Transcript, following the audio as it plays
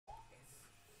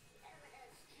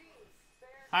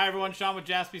Hi everyone, Sean with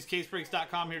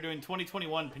JaspysCaseBreaks.com here doing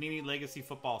 2021 Panini Legacy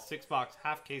Football 6-box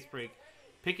half case break.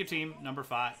 Pick your team, number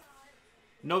 5.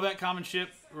 No bet common ship,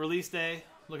 release day.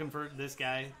 Looking for this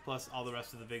guy, plus all the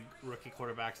rest of the big rookie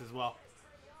quarterbacks as well.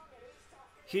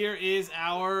 Here is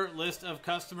our list of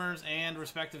customers and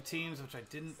respective teams, which I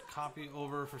didn't copy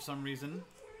over for some reason.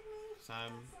 So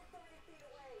I'm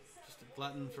just a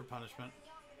glutton for punishment.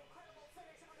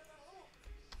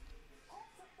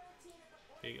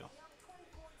 There you go.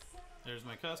 There's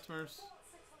my customers.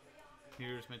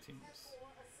 Here's my teams.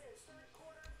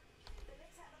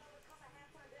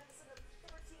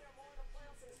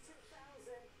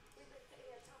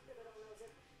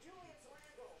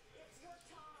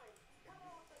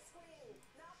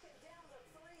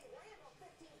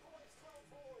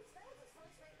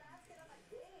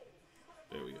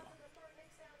 There we go.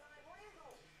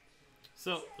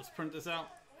 So let's print this out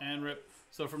and rip.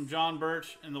 So from John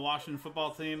Birch in the Washington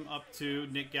football team up to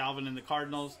Nick Galvin in the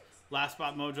Cardinals, Last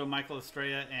Spot Mojo, Michael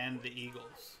Estrella, and the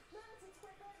Eagles.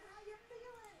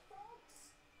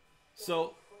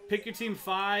 So pick your team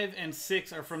 5 and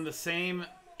 6 are from the same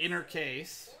inner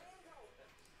case.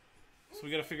 So we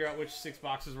got to figure out which 6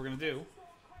 boxes we're going to do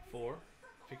for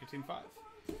pick your team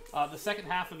 5. The second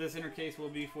half of this inner case will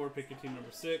be for pick your team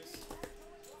number 6.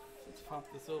 Let's pop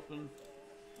this open.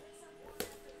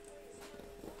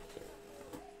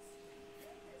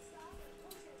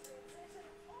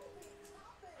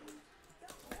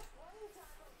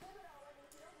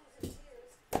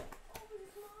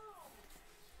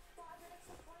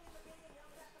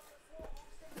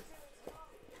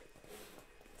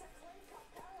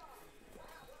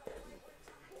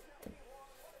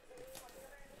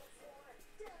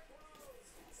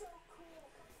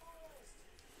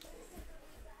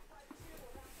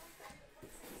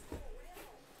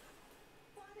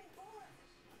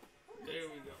 There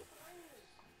we go.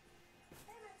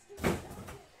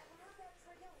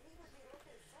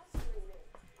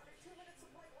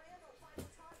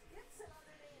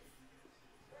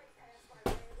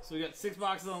 So we got 6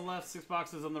 boxes on the left, 6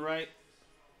 boxes on the right.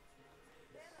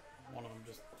 One of them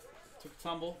just took a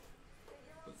tumble,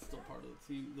 but it's still part of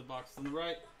the team. The box on the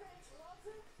right.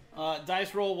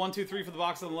 Dice roll 1, 2, 3 for the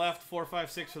box on the left, 4, 5,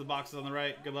 6 for the boxes on the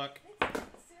right. Good luck.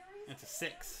 That's a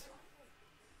 6.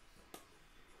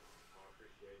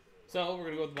 So we're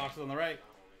going to go with the boxes on the right.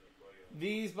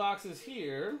 These boxes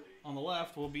here on the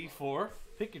left will be for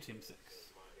pick your team 6.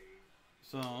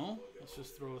 So let's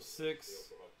just throw a 6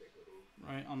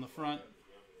 right on the front.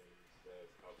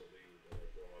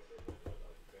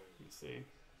 Let's see.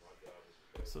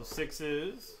 So 6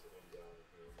 is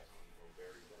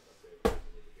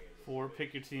for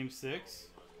pick your team 6.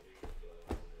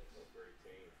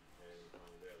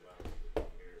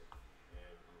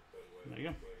 There you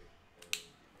go.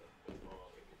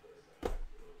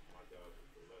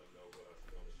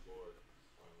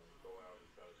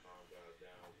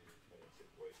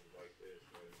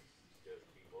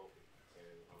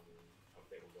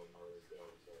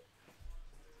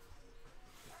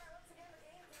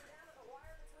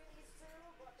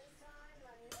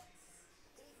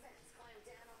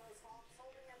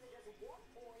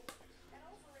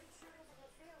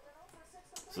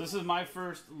 So this is my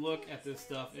first look at this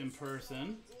stuff in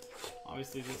person.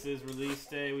 Obviously this is release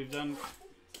day. We've done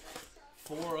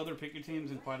 4 other pick your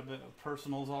teams and quite a bit of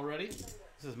personals already.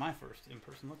 This is my first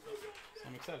in-person look, so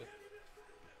I'm excited.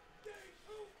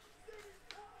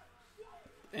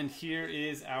 And here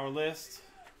is our list.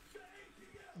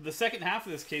 The second half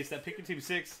of this case, that pick your team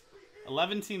 6,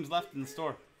 11 teams left in the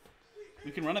store.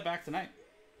 We can run it back tonight.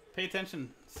 Pay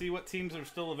attention, see what teams are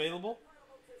still available.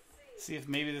 See if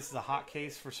maybe this is a hot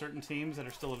case for certain teams that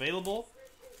are still available,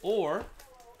 or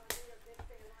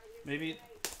maybe it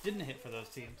didn't hit for those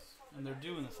teams and they're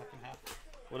due in the second half.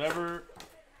 Whatever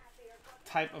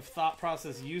type of thought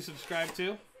process you subscribe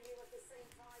to,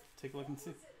 take a look and see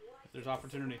if there's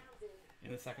opportunity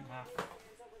in the second half.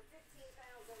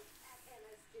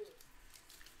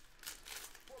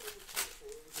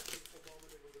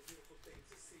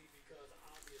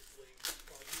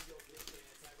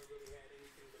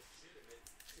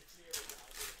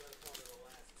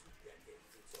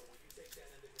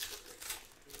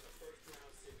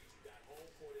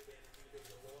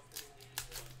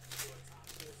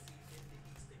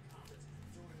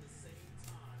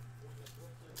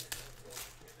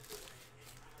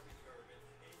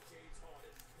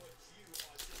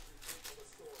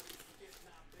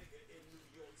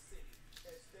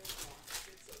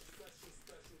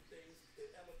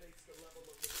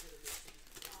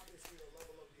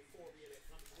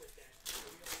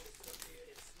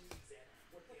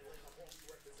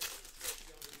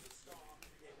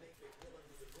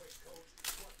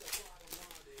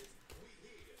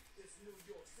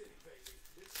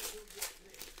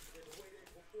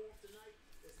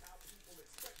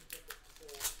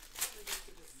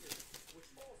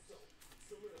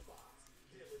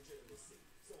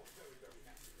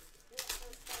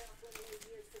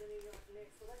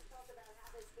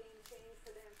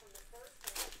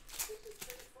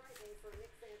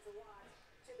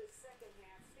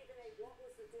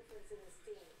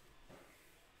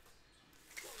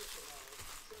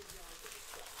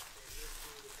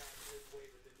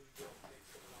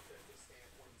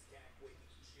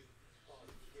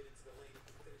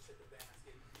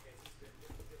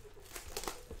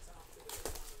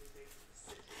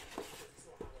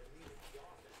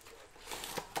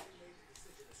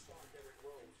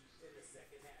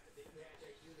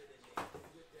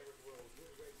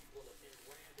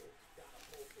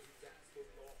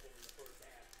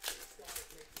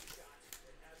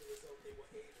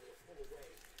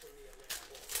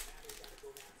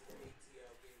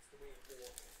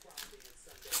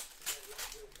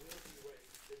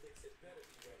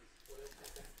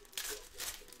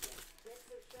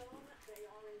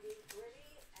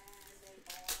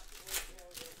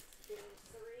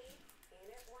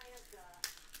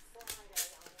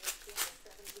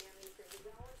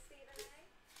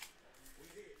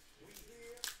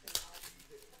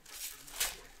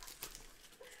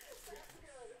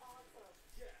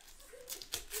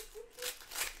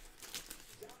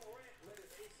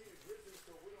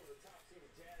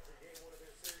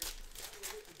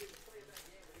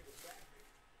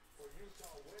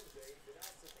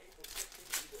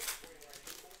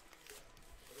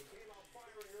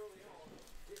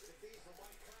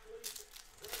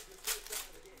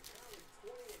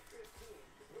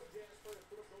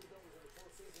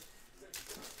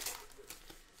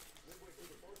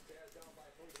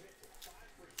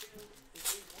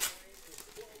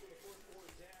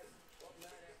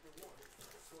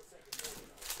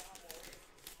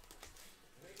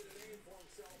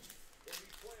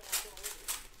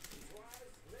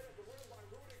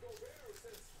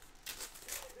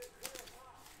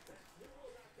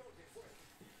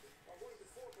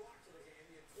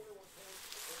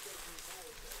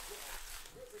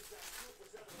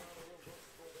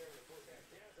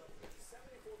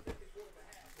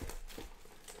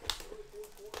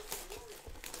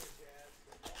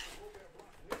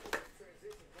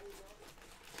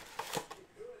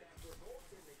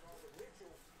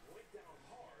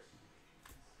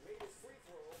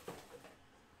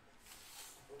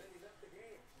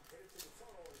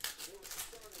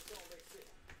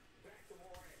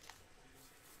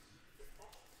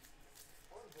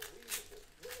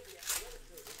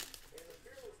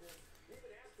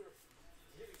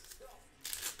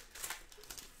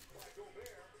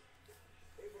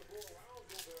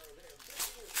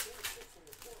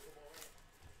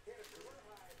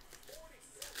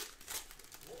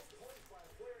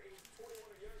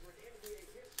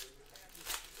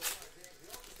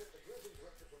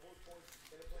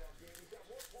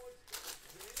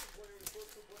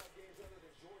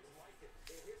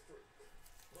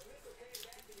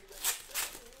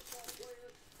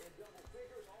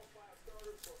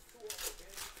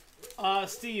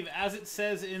 Steve, as it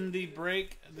says in the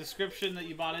break description that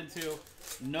you bought into,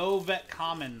 no vet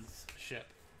commons ship.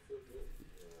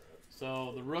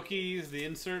 So the rookies, the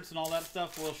inserts, and all that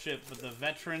stuff will ship, but the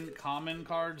veteran common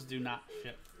cards do not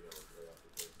ship.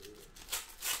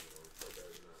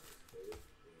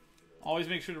 Always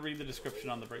make sure to read the description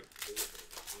on the break.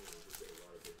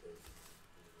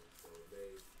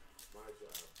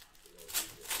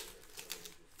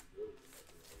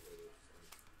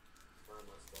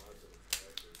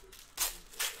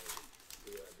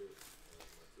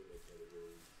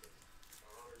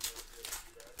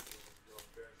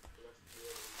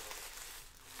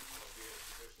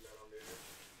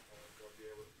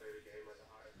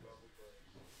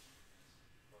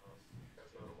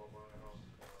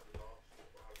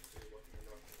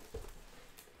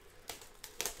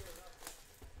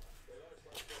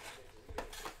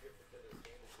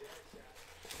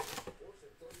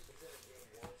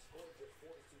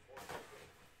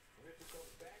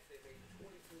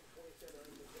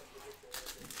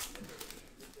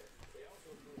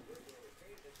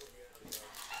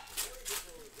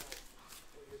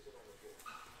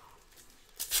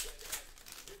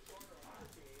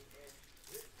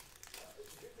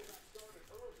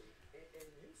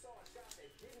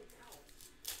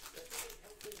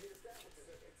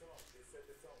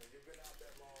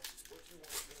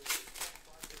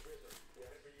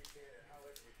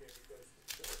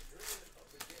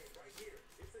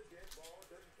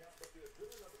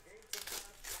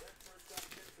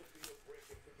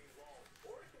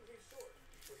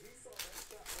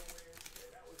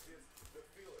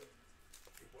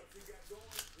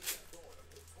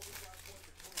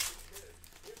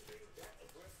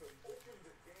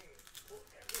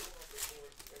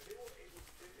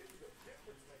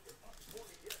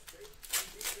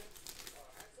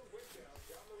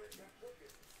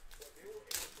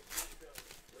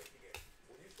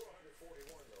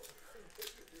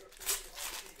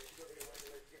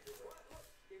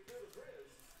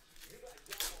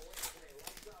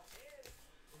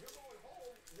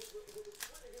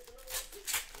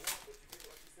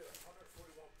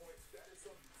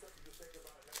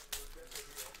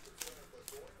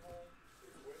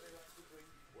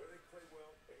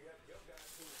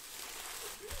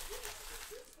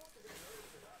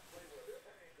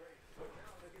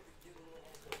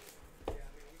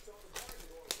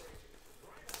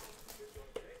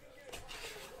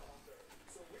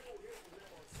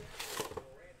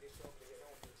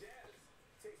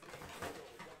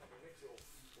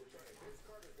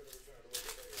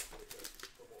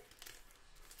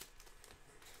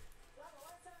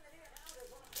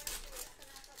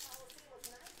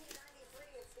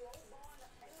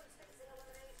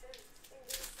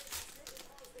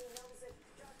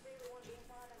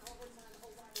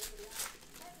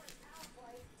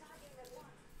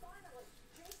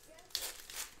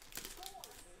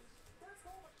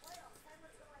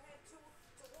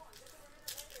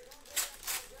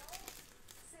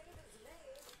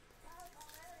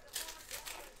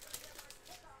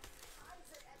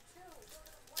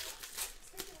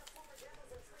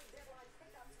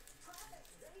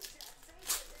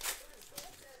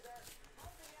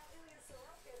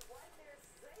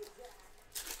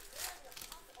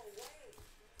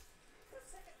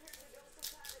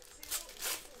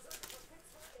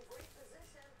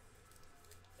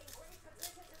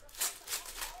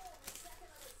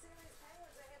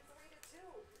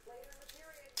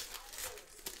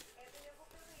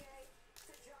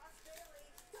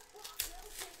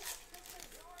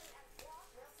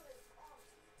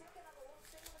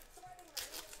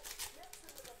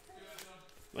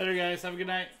 Later, guys. Have a good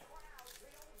night.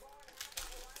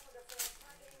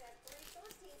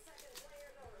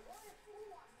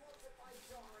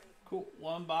 Cool.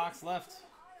 One box left.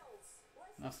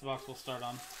 That's the box we'll start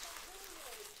on.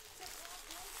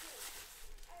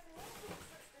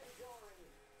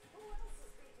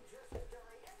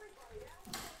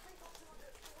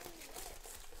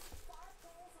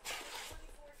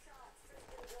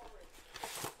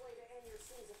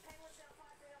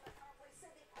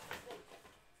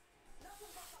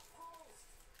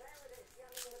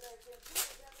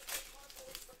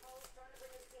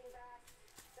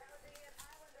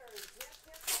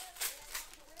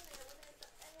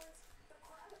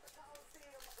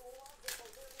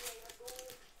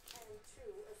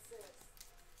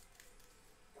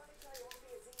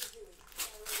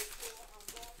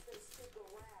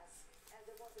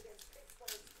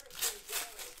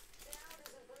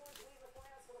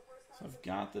 So I've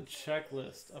got the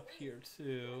checklist up here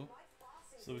too,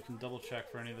 so we can double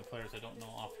check for any of the players I don't know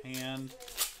offhand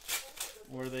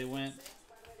where they went.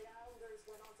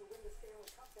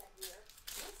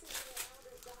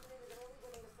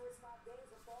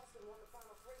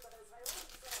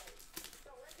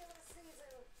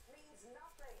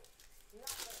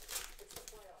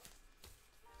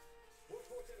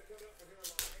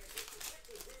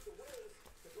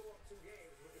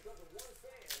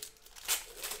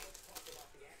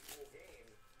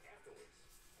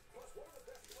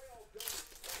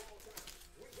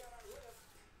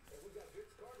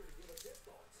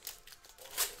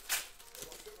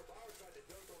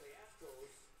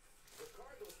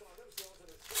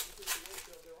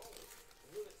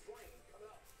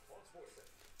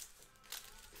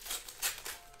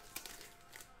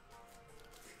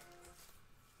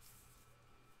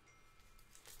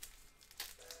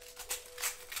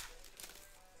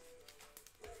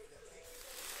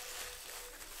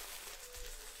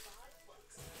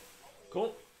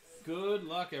 Cool. Good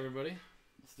luck, everybody.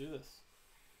 Let's do this.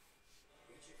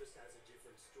 Each of us has a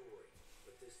different story,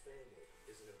 but this family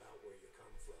isn't about where you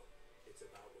come from. It's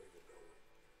about where you're going.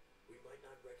 We might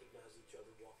not recognize each other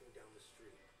walking down the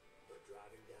street, but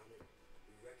driving down it,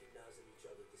 we recognize in each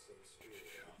other the same spirit.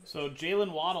 So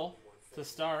Jalen Waddle to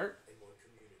start.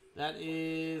 That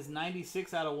is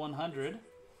 96 out of 100.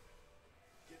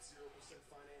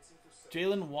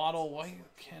 Jalen Waddle, why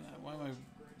am I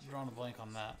drawing a blank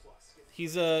on that?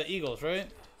 He's Eagles, right?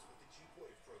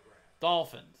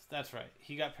 Dolphins, that's right.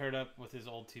 He got paired up with his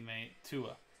old teammate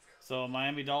Tua. So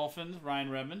Miami Dolphins, Ryan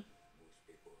Redmond.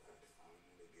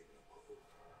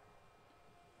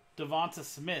 Devonta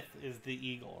Smith is the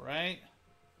Eagle, right?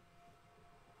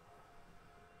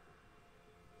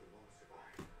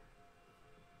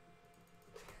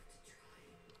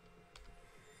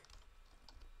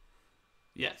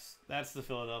 Yes, that's the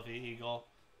Philadelphia Eagle.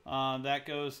 That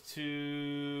goes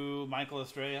to Michael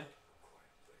Estrella.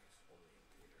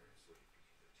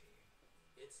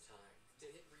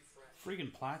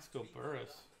 Freaking Plaxico Burris.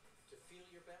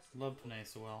 Love Panay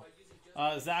so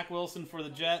well. Zach Wilson for the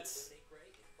Jets.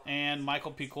 And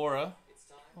Michael Picora.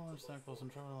 Oh, Zach Wilson,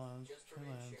 Trevor Lawrence, Trey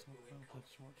Lance,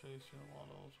 Chase,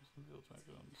 Waddle, Justin Fields, Mac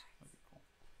Jones. That'd be cool.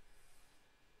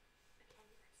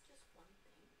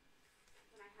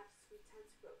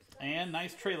 And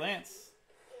nice Trey Lance.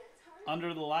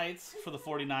 Under the lights for the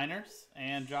 49ers.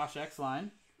 And Josh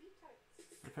Exline.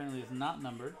 Apparently is not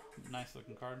numbered. Nice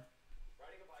looking card.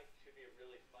 Riding a bike should be a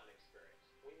really fun experience.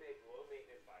 We make low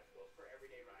maintenance bicycles for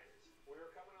everyday riders. We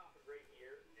were coming off a great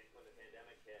year when the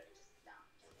pandemic hit.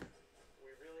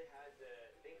 We really had to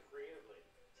think creatively.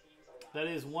 That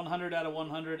is 100 out of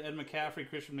 100. Ed McCaffrey,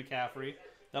 Christian McCaffrey.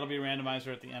 That'll be a randomizer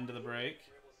at the end of the break.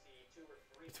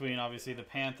 Between obviously the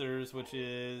Panthers, which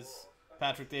is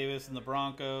Patrick Davis, and the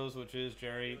Broncos, which is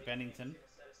Jerry Bennington.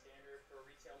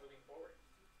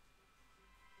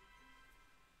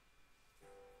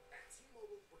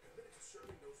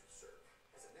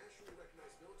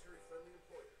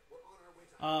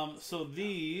 So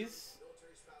these,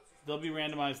 they'll be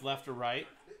randomized left or right.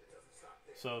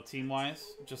 So team-wise,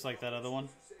 just like that other one.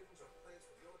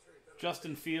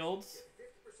 Justin Fields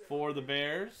for the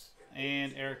Bears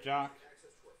and Eric Jock.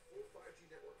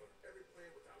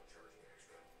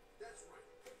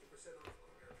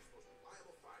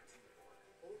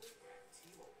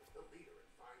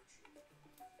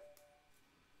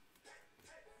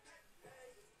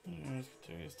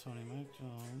 There's Tony Mac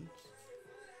Jones.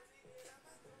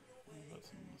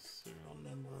 That's in the serial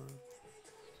number.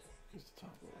 Here's the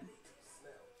top one.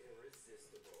 Smell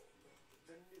irresistible.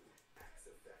 The new Axe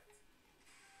Effect.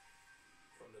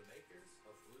 From the makers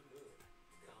of Blue Moon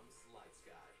comes Light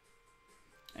Sky.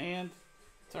 And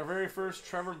it's our very first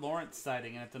Trevor Lawrence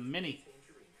sighting, and it's a mini.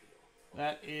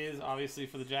 That is obviously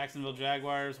for the Jacksonville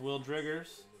Jaguars, Will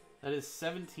Driggers. That is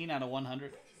 17 out of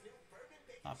 100.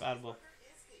 Not bad, Will.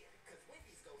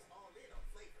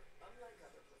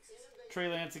 Trey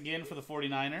Lance again for the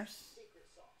 49ers.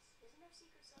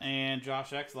 And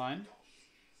Josh Exline.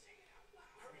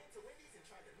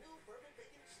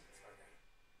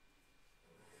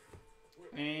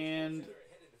 And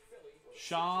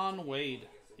Sean Wade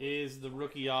is the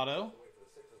rookie auto.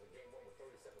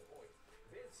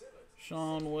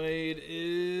 Sean Wade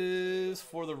is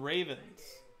for the Ravens.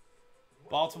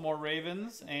 Baltimore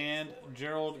Ravens and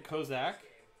Gerald Kozak.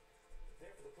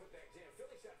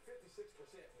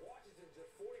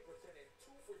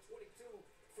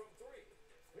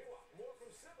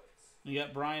 You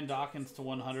got Brian Dawkins to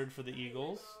 100 for the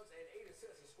Eagles.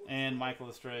 And Michael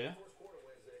Estrella.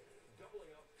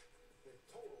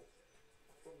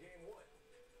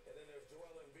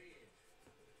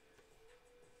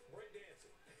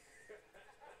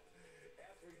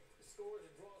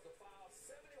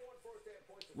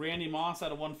 Randy Moss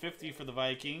out of 150 for the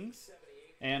Vikings.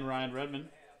 And Ryan Redmond.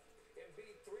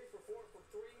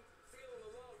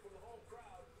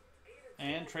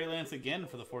 And Trey Lance again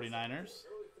for the 49ers.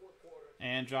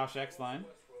 And Josh Exline.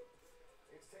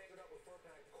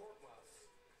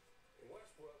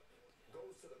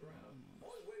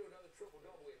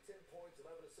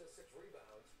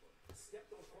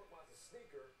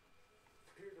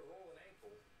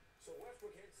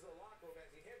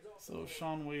 So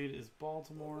Sean Wade is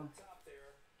Baltimore.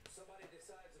 Somebody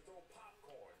decides to throw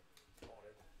popcorn on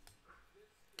it,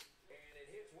 and it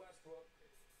hits Westbrook.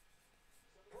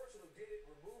 Person who did it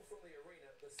removed from the arena.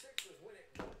 The Sixers win it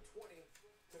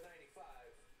 120-95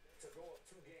 to go up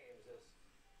 2 games as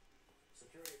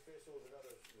security officials and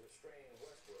others restrain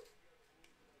Westbrook.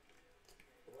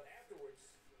 But afterwards,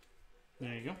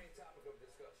 there you go. main topic of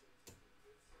discussion.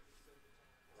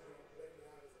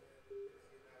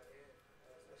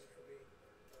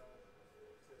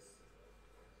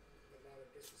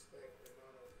 Disrespect, the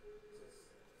amount of just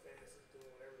fans doing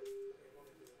whatever they want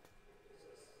to do.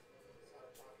 It's out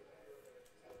of pocket, man.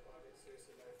 It's out of pocket,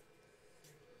 seriously. Like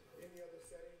any other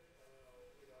setting,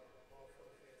 I'm all for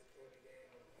the fans enjoying the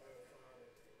game and having fun.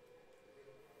 And,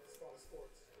 it's part of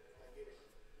sports. I get it.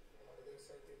 But there's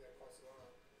certain things that cross the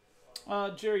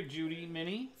line. Jerry Jeudy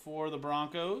mini for the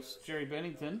Broncos. Jerry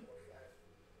Bennington.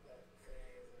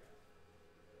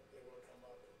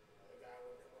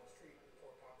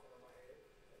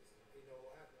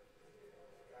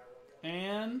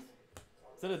 And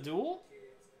is that a duel?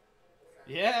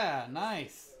 Yeah,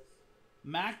 nice.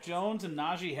 Mac Jones and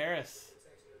Najee Harris.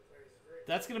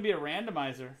 That's going to be a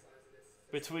randomizer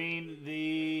between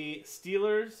the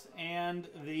Steelers and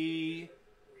the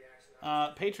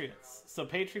Patriots. So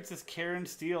Patriots is Karen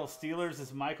Steele. Steelers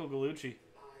is Michael Gallucci.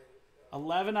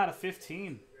 11 out of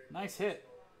 15. Nice hit.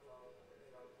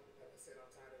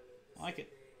 I like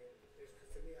it.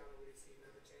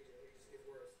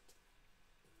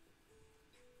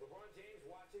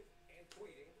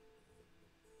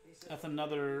 That's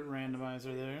another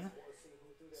randomizer there.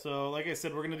 So, like I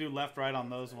said, we're going to do left-right on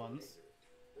those ones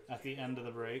at the end of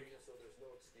the break.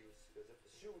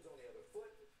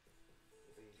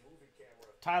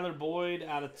 Tyler Boyd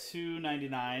out of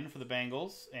 299 for the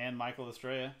Bengals and Michael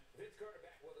Estrella.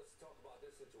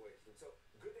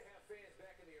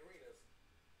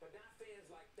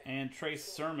 And Trace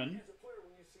Sermon.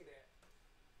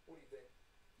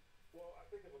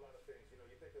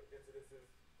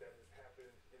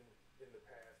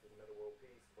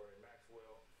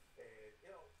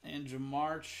 And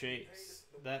Jamar Chase.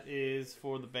 That is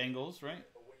for the Bengals, right?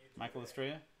 Michael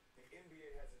Estrella. The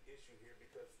NBA has an issue here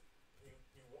because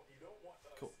you don't want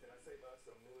us, cool. And I say us,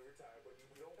 I'm newly retired, but you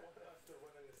don't want us to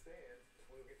run in the stands.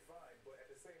 We'll get fined. But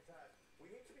at the same time, we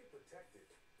need to be protected.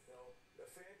 You know, the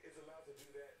fan is allowed to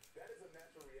do that. That is a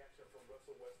natural reaction from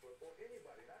Russell Westbrook or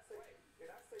anybody.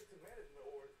 And I say to management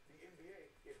or the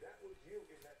NBA, if that was you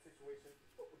in that situation,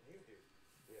 what would you do?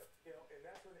 Yeah. You know, and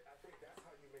that's when I think that's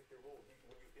how you make your rules.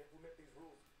 When you implement these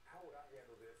rules, how would I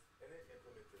handle this? And then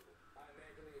implement your rules. I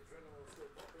imagine the adrenaline was still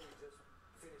pumping. You just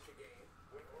finish the game,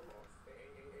 win or loss,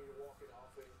 and you're walking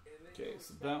off. And then okay,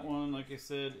 so that one, like I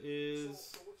said,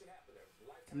 is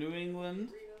New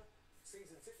England.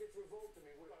 Season tickets revoked. I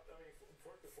mean,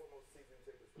 first and foremost, season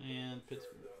tickets revoked. And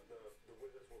Pittsburgh. The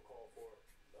Wizards will call for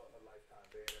a lifetime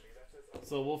ban. I mean, that's just.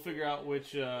 So we'll figure out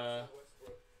which.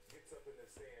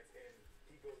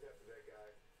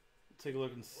 Take a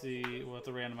look and see what the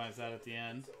randomize at the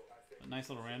end. A nice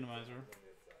little randomizer.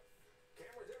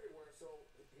 Cameras everywhere, so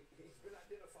he's been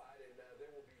identified, and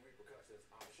there will be repercussions,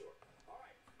 I'm sure. All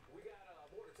right, we got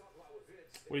more to talk about with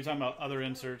Vince. What are you talking about? Other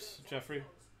inserts, Jeffrey?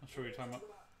 Not sure what you're talking about.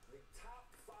 The top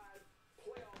 5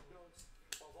 playoff dunks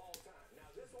of all time.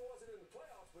 Now, this one wasn't in the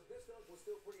playoffs, but this dunk was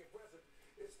still pretty impressive,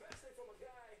 especially from a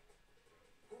guy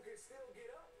who can still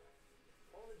get up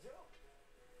on the jump.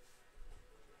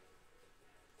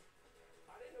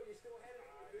 I didn't know you still had it.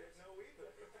 I didn't know either.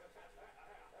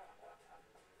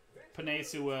 Panay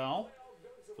Sewell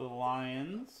for the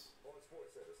Lions. On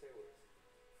Sports Center, stay with us.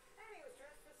 And he was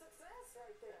dressed for success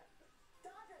right there.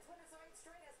 Dodgers win his 8th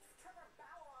string as Trevor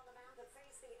Bauer on the mound to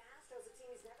face the Astros, a team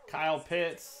he's never Kyle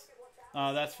Pitts.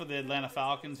 That's for the Atlanta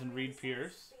Falcons and Reed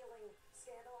Pierce.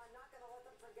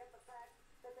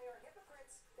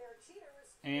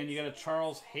 And you got a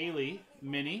Charles Haley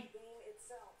mini.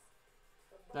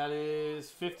 That is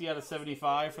 50 out of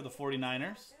 75 for the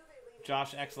 49ers.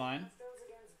 Josh Exline.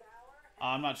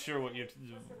 I'm not sure what you're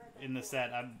in the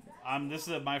set. This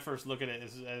is my first look at it.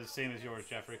 Is as same as yours,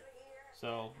 Jeffrey.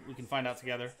 So we can find out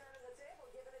together.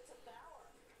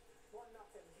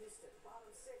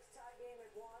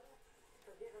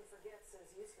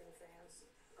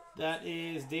 That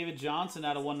is David Johnson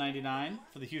out of 199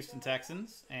 for the Houston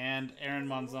Texans and Aaron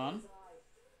Monzon.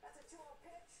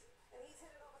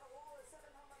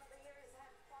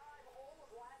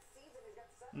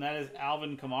 And that is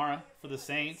Alvin Kamara for the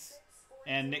Saints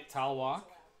and Nick Talwalk.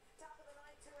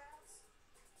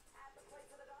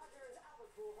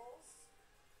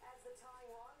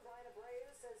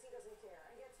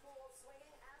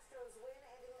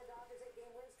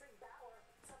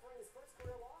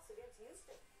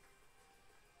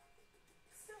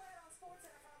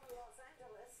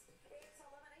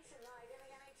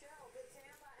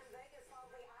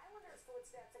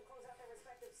 Steps and close out their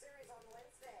respective series on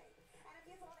Wednesday. And if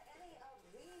you thought any of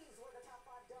these were the top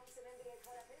 5 dunks in NBA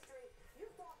playoff history, you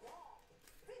thought wrong.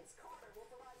 Vince Carter will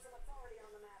provide some authority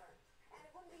on the matter. And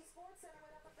it wouldn't be Sports Center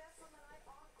without the best on the night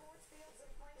on courts, fields,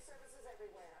 and playing services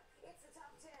everywhere. It's the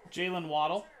top 10. Jalen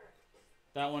Waddle.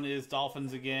 That one is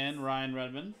Dolphins again. Ryan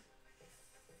Redmond.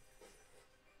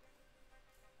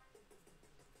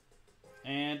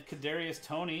 And Kadarius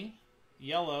Toney,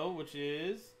 yellow, which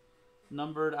is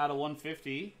numbered out of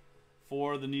 150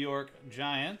 for the New York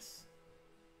Giants.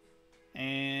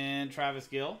 And Travis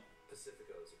Gill.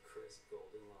 Pacifico is a crisp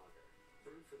golden lager,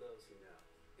 brewed for those who know.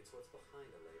 It's what's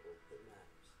behind the label that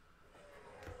matters.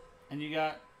 And you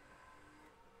got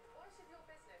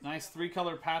nice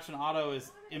 3-color patch and auto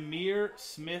is Emir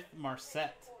Smith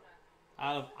Marset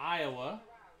out of Iowa.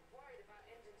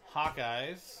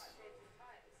 Hawkeyes.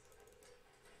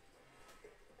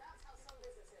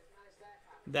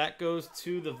 That goes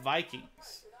to the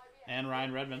Vikings and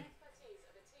Ryan Redmond.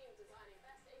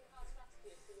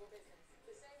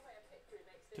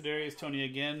 Kadarius Toney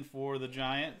again for the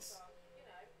Giants.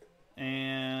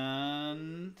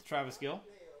 And Travis Gill.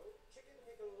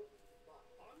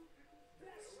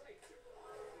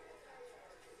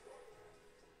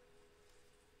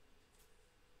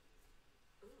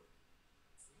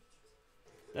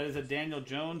 That is a Daniel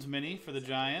Jones mini for the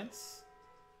Giants.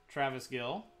 Travis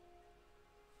Gill.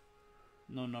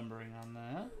 No numbering on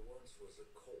that.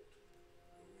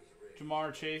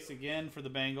 Jamar Chase again for the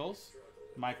Bengals.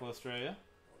 Michael Estrella.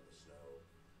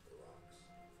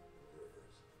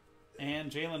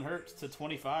 And Jalen Hurts to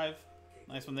 25.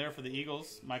 Nice one there for the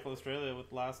Eagles. Michael Estrella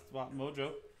with last spot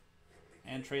mojo.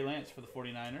 And Trey Lance for the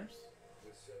 49ers.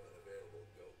 With 7 available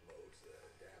build modes that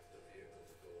adapt the vehicle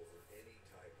to go over any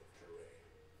type of terrain.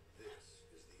 This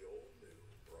is the all-new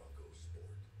Bronco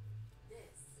Sport.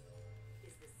 This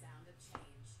is the sound of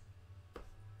change.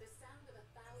 The sound of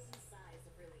 1,000 sighs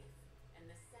of relief. And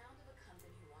the sound of a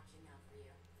company watching out for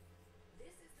you.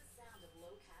 This is the sound of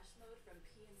low cash mode from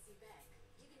PNC Bank,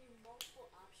 giving you multiple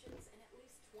options and at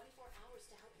least 24 hours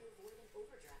to help you avoid an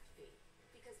overdraft fee.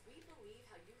 Because we believe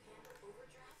how you handle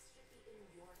overdrafts should be in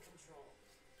your control,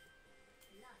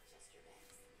 not just your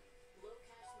bank's. Low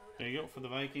cash mode. There you go for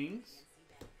the Vikings. PNC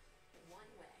Bank. One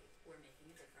way, we're making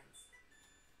a difference.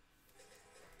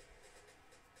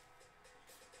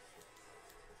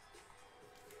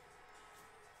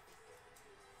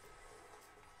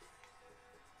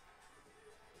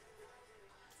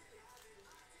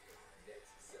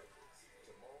 Next Celtics,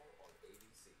 tomorrow on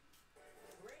ABC.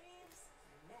 Braves,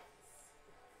 Mets.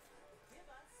 Give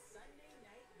us Sunday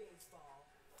Night Baseball.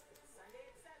 Sunday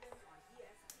at 7 on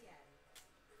ESPN.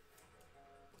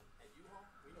 At U-Haul,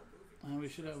 we know moving We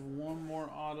should have one more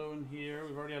auto in here.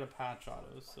 We've already had a patch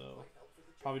auto, so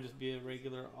probably just be a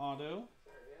regular auto.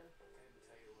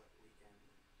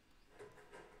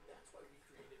 That's why we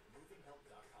created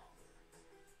MovingHelp.com.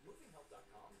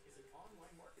 MovingHelp.com is an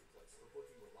online marketplace for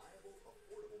booking reliable,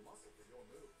 affordable muscle for your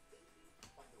move.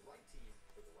 Find the right team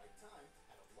for the right time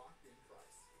at a locked-in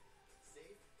price.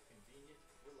 Save convenient,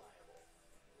 reliable.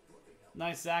 Moving help.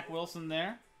 Nice Zach Wilson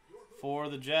there for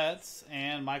the Jets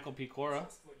and Michael Picora.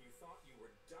 Just when you thought you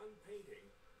were done painting,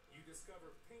 you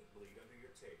discover paint bleed under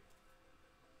your tape.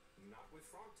 Not with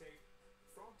Frog Tape.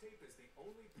 Frog Tape is the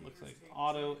only Looks painter's like tape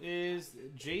auto tried is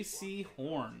and J.C.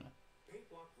 Horn. Paint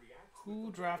block reacts Who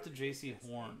with the drafted water J.C. and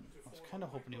Horn? to I was form kind of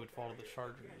a hoping he would fall to the microbarrier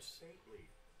Chargers. against paint bleed.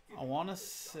 I want to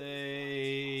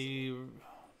say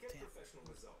Get professional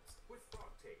results with Frog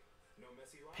Tape. No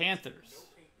messy lines, Panthers. no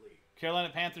paint bleed. Carolina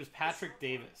Panthers, Patrick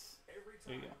Davis. Every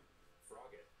There you time. go. Frog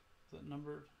it. Is that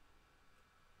numbered?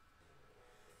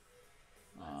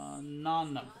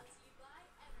 Non-numbered. Brought to you by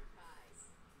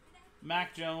Enterprise. Connect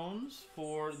Mac Jones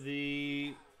for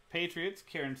the Patriots,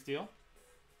 Karen Steele.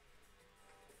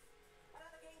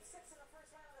 Another game 6 in the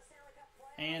first round of the Stanley Cup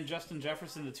playoffs. And Justin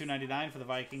Jefferson, the 299 for the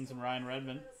Vikings, and Ryan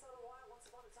Redmond. Minnesota Wild, once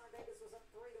upon a time, Vegas was up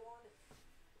 3-1.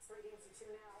 It's 3 games to 2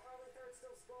 now. Early third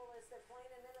still scoreless. They're playing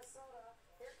in Minnesota.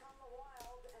 Here come the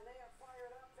Wild, and they are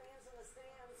fired up. Fans in the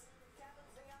stands. Kevin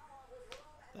Fiala with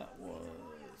room. And That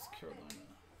was Carolina.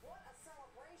 what a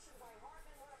celebration by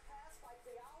Hartman. What a pass by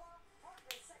Fiala.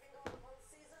 Hartman's second goal of the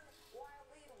postseason. Wild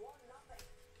lead 1-0.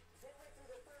 Midway through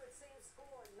the third, same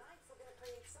score. Knights looking to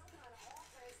create some kind of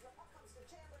offense. The puck comes to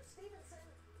Chandler Stevenson,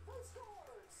 who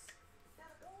scores. Now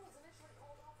the goal was initially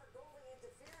called off for goalie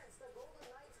interference. The Golden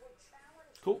Knights would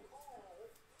challenge Cool. the call,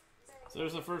 saying, So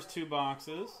there's the first two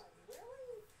boxes.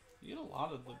 really? You get a lot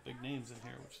of the big names in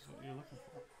here, which is what you're looking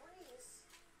for.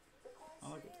 The call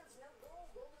I like it. stands, no goal.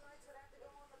 Golden Knights would have to go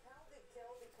on the penalty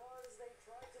kill because they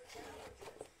tried to challenge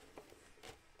it.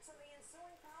 So the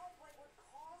ensuing power play would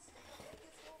cost the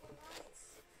Vegas Golden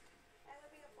Knights. And it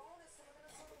would be a bonus to the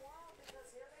Minnesota Wild because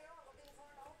here they are looking for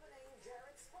an opening.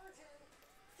 Jared Spurgeon,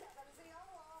 Kevin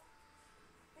Fiala,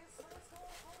 his first goal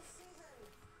of postseason.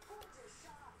 Gorgeous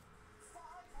shot.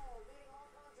 5-hole leading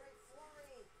Marc-Andre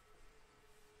Fleury.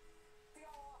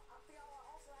 Fiala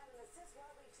also had an assist.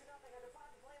 Wild lead 2-0 under 5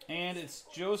 to play. And it's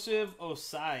Joseph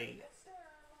Osai, Sturm.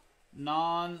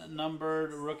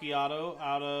 non-numbered rookie auto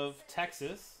out of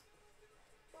Texas.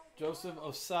 Joseph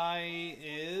Osai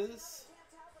is Cam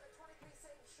Talbot, a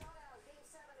 23-save shutout. Game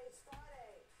 7 is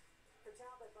Friday. For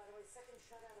Talbot, by the way, second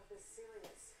shutout of this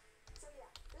series. So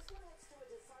yeah, this one heads to a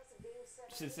decisive Game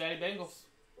 7. Cincinnati Bengals.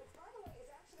 Which, by the way, is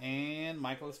actually And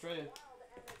Michael Estrella. Wild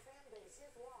and their fan base.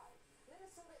 Here's why.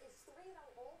 Minnesota is 3-0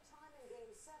 all-time in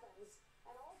Game 7s,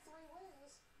 and all 3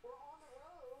 wins were on the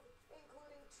road,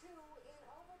 including 2 in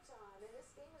overtime. And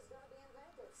this game is going to be in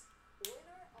Vegas.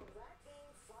 Winner of that game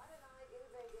Friday night in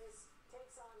Vegas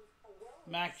takes on a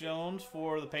Mac Jones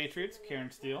for the Patriots,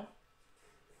 Karen Steele.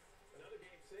 Another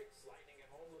game 6. Lightning at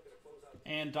home looking to close out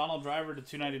And Donald Driver to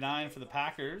 299 for the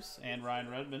Packers, and Ryan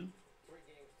Redmond. 3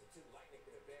 games to 2. Lightning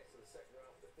can advance to the second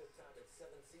round for the 5th time in 7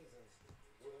 seasons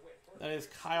with a win. First That is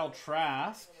Kyle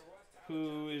Trask,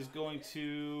 who is going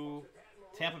to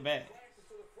Tampa Bay. passes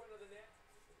to the front of the net.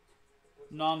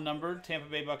 Non-numbered Tampa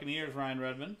Bay Buccaneers, Ryan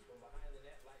Redmond. From behind the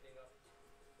net, Lightning up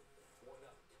 1-0.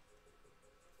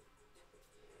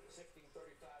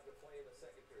 16:35 to play in the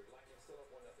second period. Lightning still up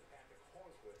 1-0. Patrick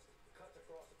Hornquist cuts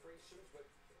across the crease, shoots, but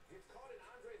gets caught in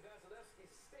Andre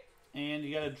Vasilevsky's stick. And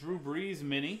you got a Drew Brees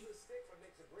mini The stick, but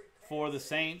makes a great pass for the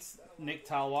Saints, Nick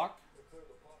Talwalk. to clear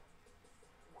the puck.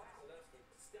 Vasilevsky,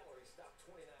 stellar. He stopped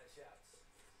 29 shots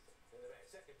in the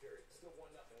second period. Still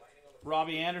 1-0. Lightning on the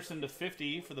Robbie Anderson to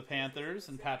 50 for the Panthers,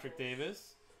 and Patrick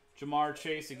Davis. Jamar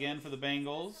Chase again for the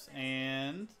Bengals,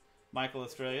 and Michael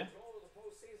Estrella. goal of the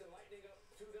postseason. Lightning up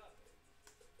 2-0.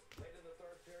 Late in the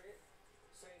third period,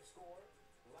 same score.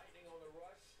 Lightning on the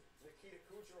rush. Nikita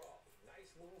Kucherov. Nice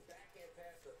move. Backhand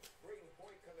pass to Braden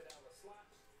Point coming down the slot.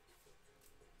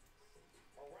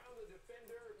 Around the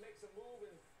defender, makes a move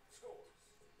and scores.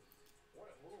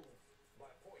 What a move by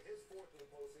Point. His 4th in the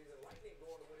postseason. Lightning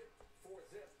going to win it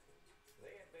 4-0.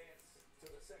 They advance to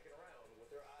the second round with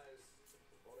their eyes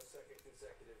on a second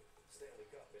consecutive Stanley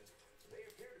Cup. And they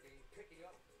appear to be picking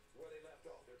up where they left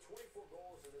off. Their 24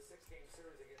 goals in the 6-game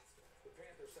series against the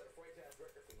Panthers set a franchise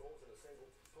record for goals in a single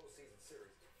postseason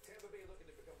series. Tampa Bay looking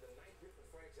to become the 9th different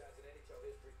franchise in NHL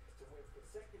history to win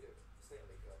consecutive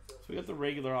Stanley Cups. So we got the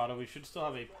regular auto. We should still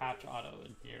have a patch auto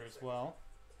in here as well.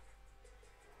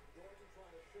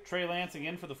 Trey Lance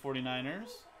again for the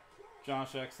 49ers.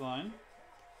 Josh Exline.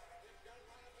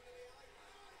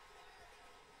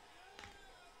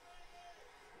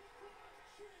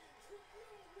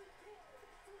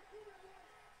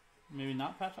 Maybe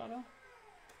not patch auto?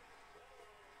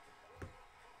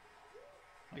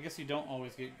 I guess you don't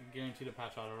always get guaranteed a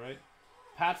patch auto, right?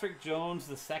 Patrick Jones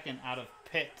the second out of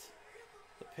Pitt.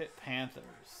 The Pitt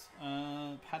Panthers.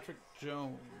 Patrick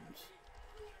Jones.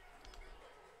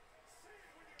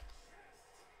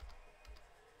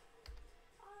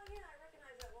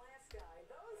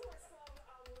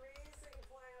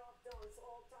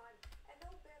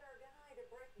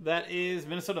 That is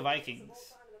Minnesota Vikings.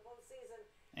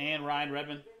 And Ryan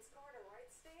Redmond. Vince Carter, right,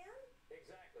 Stan?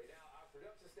 Exactly. Now, our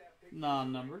production staff picked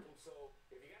Non-numbered. so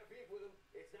if you got a beef with them,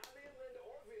 it's not me and Linda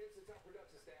or Vince, it's our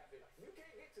production staff, and you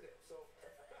can't get to them. So you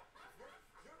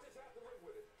just have to live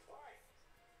with it. All right.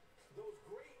 Those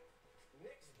great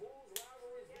Knicks-Bulls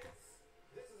rivalries,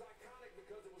 this is iconic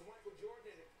because it was Michael Jordan,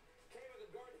 and it came at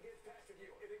the Garden against Patrick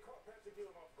Ewing. And they caught Patrick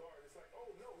Ewing off guard. It's like,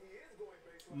 oh no, he is going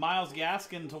baseline. Miles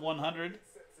Gaskin to 100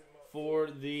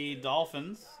 for the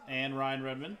Dolphins and Ryan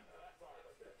Redmond. Don't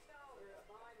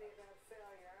remind me about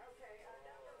failure. Okay,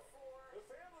 number 4. The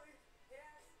family.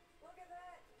 Yes, look at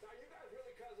that. Now, you guys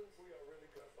really cousins? We are really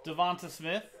cousins. Devonta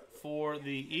Smith for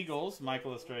the Eagles,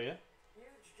 Michael Estrella.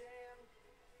 Huge jam.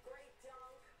 Great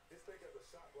dunk. Just think as a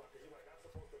shot blocker, you're like, I'm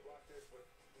supposed to block this, but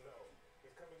no.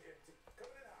 He's coming in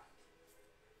hot.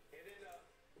 And then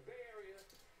the Bay Area,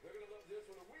 they're going to love this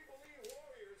one. The We Believe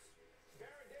Warriors.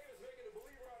 Baron Davis making a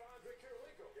believer out of Andre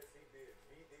Kirilenko. Yes, he did.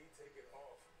 VD taking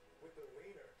off with the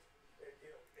leaner. And, you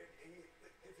know, and he,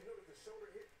 if you notice the shoulder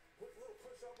hit, with a little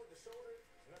push off with the shoulder,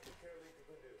 nothing Kirilenko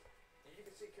could do. And you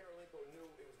can see Kirilenko knew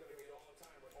it was going to be an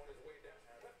all-timer on his way down.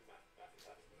 All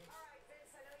right,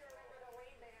 Vince, I know you remember the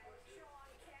Wayne man.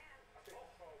 Sean Camp. I think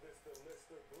I'll call this the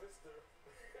Lister Blister.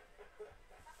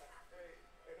 Hey,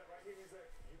 and right here he's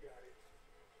like, you got it.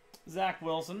 Zach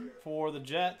Wilson for the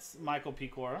Jets, Michael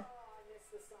Pecora. Oh, I miss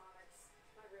the Sonics.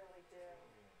 I really do.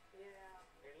 Yeah.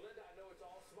 And Linda, I know it's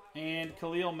all smiles. And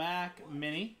Khalil Mack,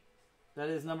 mini. That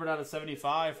is numbered out of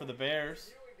 75 for the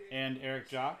Bears. And Eric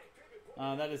Jock.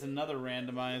 That is another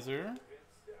randomizer. I mean,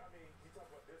 you talk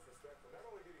about disrespectful. Not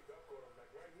only did he dunk on him,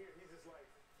 like right here, he's just like,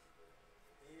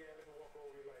 yeah, let me walk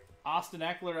over you like. Austin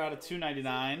Eckler out of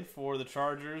 299 for the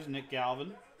Chargers, Nick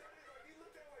Galvin. He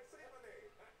looked at him like, say my name.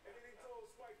 And then he told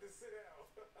Spike to sit down.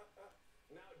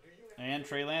 Now, do you have And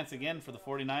Trey Lance again for the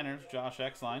 49ers, Josh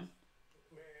Exline.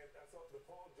 Man, I saw the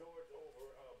Paul George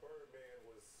over Birdman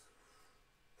was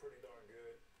pretty darn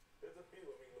good. There's a few.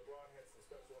 I mean, LeBron had some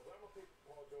special ones. But I'm going to pick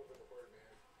Paul George over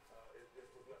Birdman. It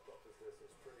was left off this list.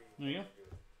 It's pretty There you go.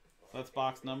 good. That's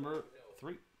box number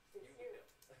 3. We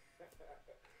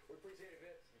appreciate it,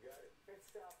 Vince. You got it. Good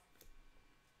stuff.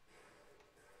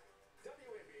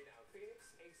 WNBA now.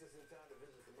 Phoenix Aces in time to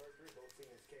visit the Mercury. Both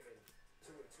teams came in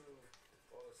 2-2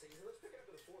 on the season. Let's pick up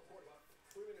to the fourth quarter. About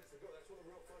 3 minutes to go. That's when the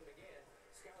real fun began.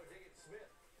 Skylar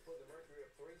Diggins-Smith put the Mercury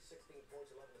up 3, 16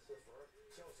 points, 11 assists for her.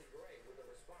 Chelsea Gray with a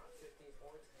response, 15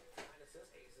 points, 9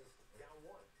 assists. Aces down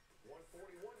 1.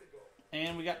 1:41 to go.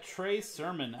 And we got Trey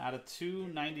Sermon out of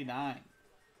 299.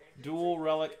 Dual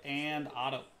relic and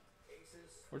auto.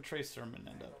 Aces Where'd Trey Sermon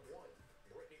end up? 1.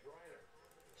 Brittany Griner.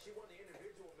 She won the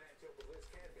individual matchup with Liz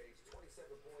Cambage,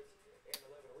 27 points and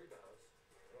 11 rebounds.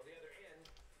 And on the other end,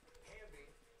 Hamby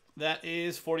That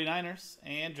is 49ers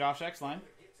and Josh Exline.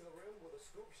 get to the rim with a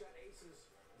scoop shot. Aces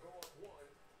go up 1.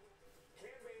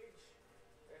 Cambage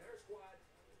and her squad,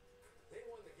 they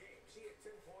won the game. She had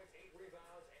 10 points, 8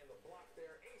 rebounds, and the block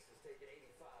there. Aces take it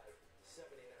 85-79.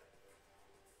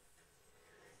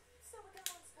 So we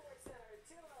come on Sports Center.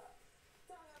 Tua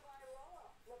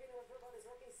Tagovailoa looking to improve on his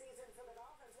rookie season for the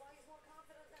Dolphins. While he's more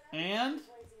confident than ever. And He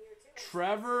plays in year 2.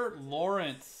 Trevor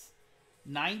Lawrence,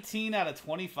 19 out of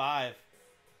 25.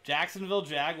 Jacksonville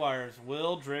Jaguars,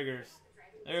 Will Driggers.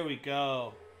 There we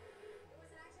go.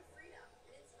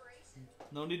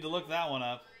 No need to look that one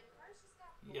up.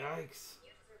 Yikes.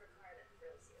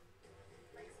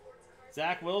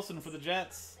 Zach Wilson for the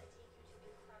Jets.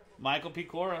 Michael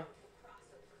Pecora.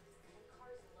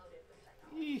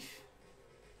 Eesh.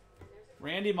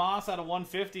 Randy Moss out of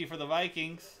 150 for the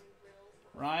Vikings.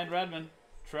 Ryan Redmond.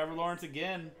 Trevor Lawrence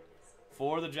again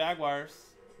for the Jaguars.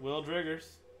 Will Driggers.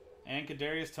 And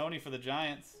Kadarius Toney for the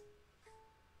Giants.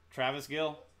 Travis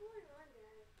Gill.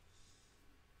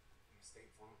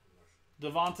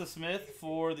 Devonta Smith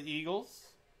for the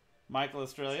Eagles. Michael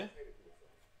Estrella.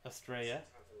 Estrella.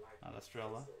 Not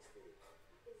Estrella.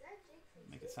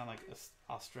 Make it sound like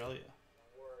Australia.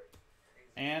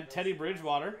 And Teddy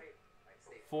Bridgewater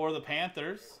for the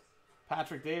Panthers.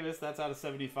 Patrick Davis, that's out of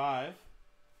 75.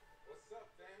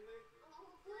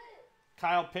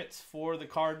 Kyle Pitts for the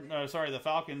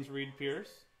Falcons, Reed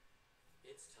Pierce.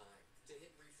 It's time to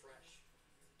hit refresh,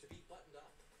 to be buttoned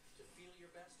up, to feel your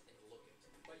best and look it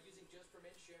by using Just for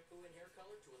Men shampoo and hair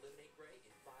color to eliminate gray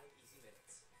in 5 easy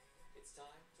minutes. It's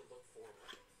time to look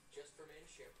forward. Just for Men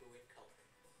shampoo and color.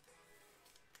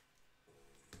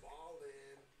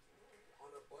 Ballin'.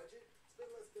 On a budget, spend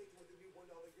less bacon with the new $1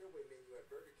 Your Way menu at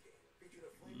Burger King. Featuring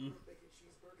a flame-grilled bacon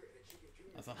cheeseburger and a chicken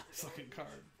junior. That's a nice looking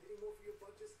card. Getting more for your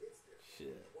buck just hits there.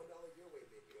 Shit. $1 Your Way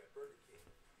menu at Burger King.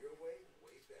 Your way,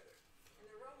 way better. In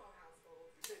the Romo household.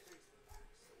 You said things for the back,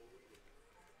 so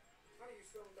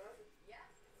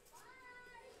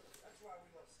why we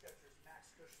love Skechers Max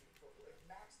Cushioning footwear. They've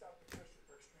maxed out the cushion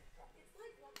for extreme comfort. It's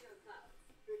like walking on clouds.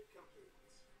 Big comfy ones.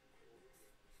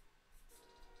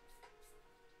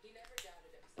 He never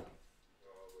doubted himself. I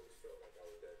always felt like I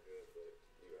was that good, but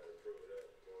you had to prove it up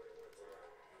more than one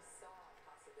time. He saw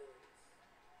possibilities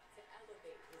to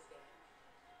elevate his game,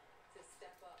 to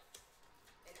step up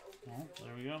and open Well, the door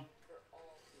there we go. for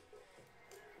all people.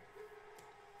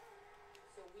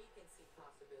 So we can see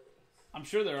possibilities. I'm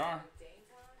sure there are. From Dane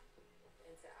time into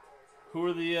our time. Who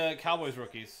are the Cowboys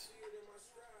rookies?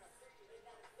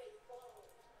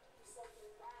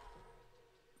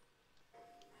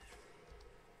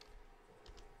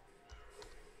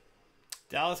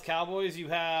 Dallas Cowboys, you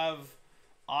have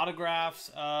autographs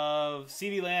of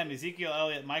CeeDee Lamb, Ezekiel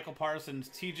Elliott, Michael Parsons,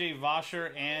 TJ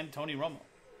Vasher, and Tony Romo.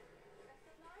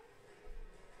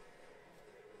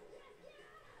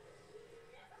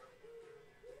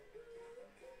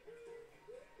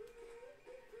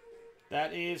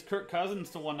 That is Kirk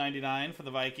Cousins to 199 for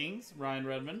the Vikings, Ryan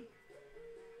Redmond.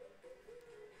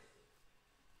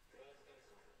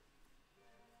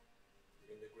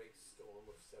 In the great storm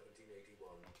of 1781,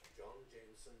 John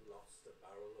Jameson lost a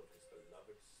barrel of his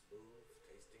beloved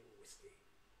smooth-tasting whiskey.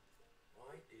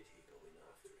 Why did he go in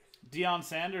after it? Deion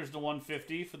Sanders to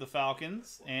 150 for the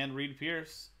Falcons, and Reed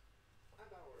Pierce.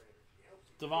 5 Hour Energy helps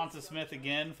you. Devonta Smith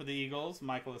again for the Eagles,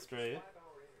 Michael Estrella. 5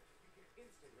 Hour Energy. You can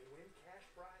instantly win cash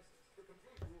prizes. For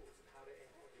complete rules and how to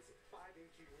enter, visit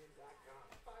 5hewin.com.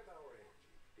 5 Hour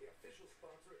Energy, the official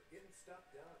sponsor of getting stuff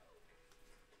done.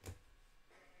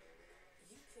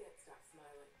 You can't stop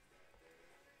smiling.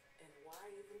 And why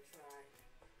even try?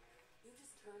 You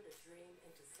just turned a dream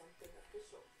into something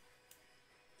official.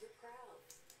 You're proud.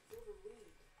 You're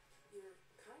relieved. You're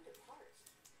kind of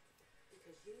parched.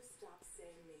 Because you stopped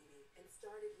saying maybe and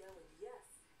started yelling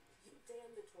yes. You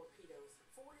damned the torpedoes,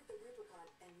 forded the Rubicon,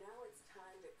 and now it's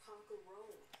time to conquer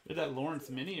Rome. We had that Lawrence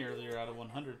Mini earlier out of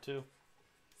 100 too.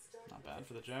 Not bad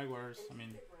for the Jaguars. I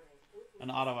mean,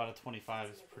 an auto out of 25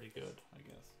 is pretty good, I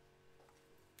guess.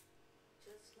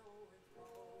 Just know it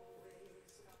always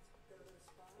stops the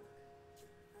spark.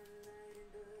 A light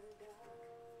in the dark.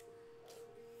 A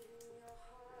beat in your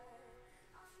heart.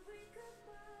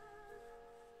 Unbreakable.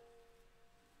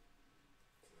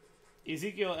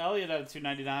 Ezekiel Elliott out of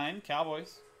 299,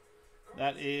 Cowboys.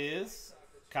 That is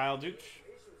Kyle Dooch.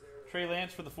 Trey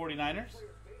Lance for the 49ers.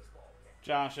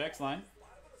 Josh Exline.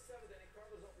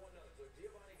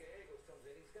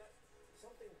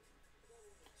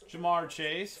 Jamar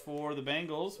Chase for the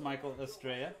Bengals, Michael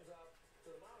Estrella.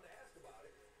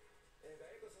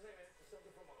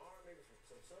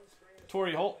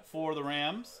 Torrey Holt for the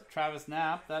Rams, Travis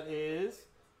Knapp. That is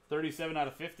 37 out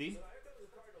of 50.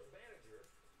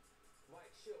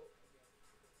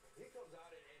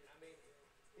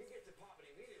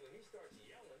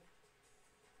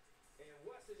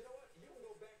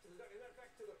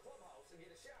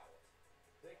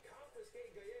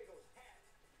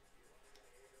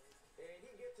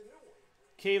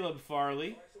 Caleb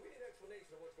Farley.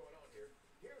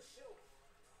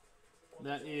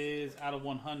 That is out of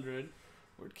 100.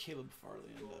 Where'd Caleb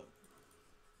Farley end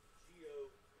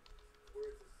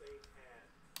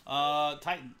up?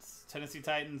 Titans. Tennessee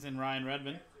Titans and Ryan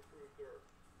Redmond.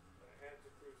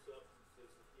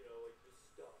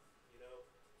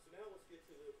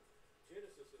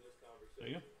 There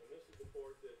you go.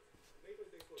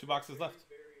 2 boxes left.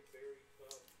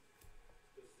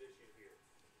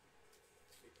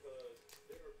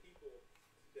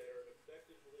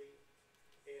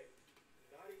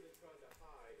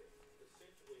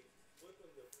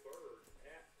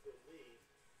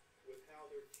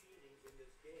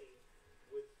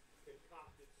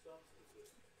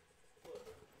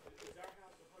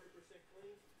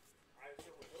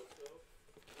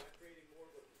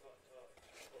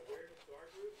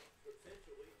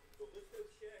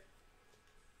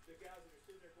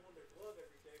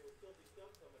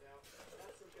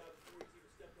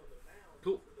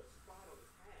 Cool. It's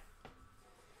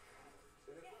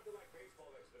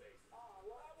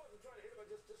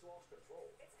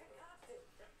concocted.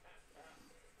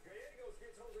 Gallegos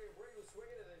gets Jose Abreu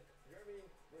swinging, and then Jeremy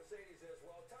Mercedes as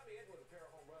well. Tommy Edwin, a pair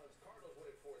of home runs. Cardinals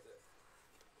win it 4-zip.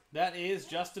 That is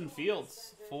Justin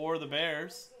Fields for the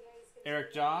Bears.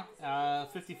 Eric Jock,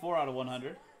 54 out of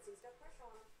 100. He's got pressure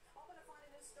on him. Hoping to find a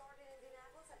new start in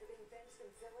Indianapolis after being benched in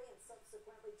Philly and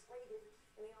subsequently traded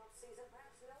in the offseason.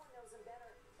 Perhaps no one knows him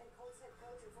better than Colts head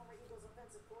coach and former Eagles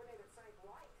offensive coordinator Frank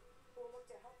Reich, who will look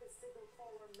to help his signal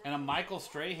caller. And a Michael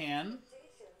Strahan.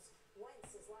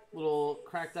 Little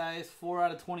cracked eyes, 4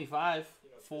 out of 25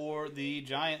 for the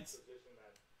Giants.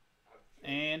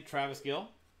 And Travis Gill.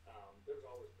 There's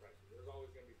always pressure. There's always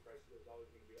going to be pressure.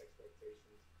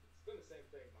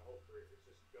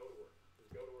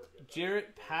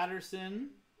 Jarrett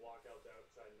Patterson Lockout to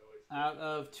outside noise. out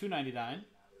of 299.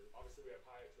 Obviously, we have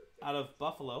high expectations. Out of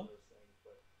Buffalo. Those things,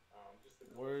 but, just the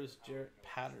Where's coach, Jarrett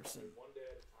Patterson? one day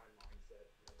at a time mindset.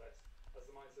 You know, that's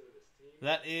the mindset of this team.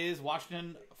 That is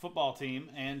Washington football team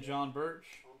and John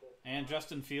Birch and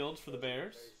Justin Fields for the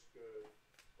Bears. It's good,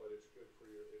 but it's good for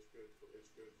you. It's good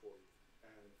for you.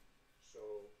 And so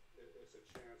it's a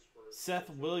chance for Seth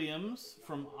Williams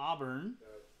from Auburn.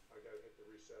 that I got to hit the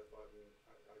reset button.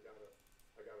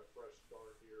 I got a fresh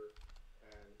start here,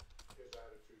 and his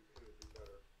attitude couldn't be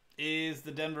better. Is the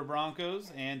Denver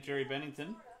Broncos and Jerry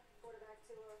Bennington. Quarterback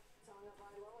Tua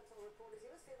Tagovailoa told reporters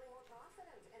he was feeling more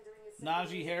confident entering his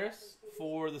Najee Harris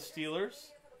for the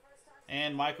Steelers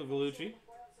and Michael Gallucci.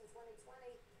 playoffs in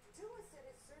 2020. Tua said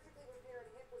his surgically repaired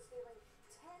hip was feeling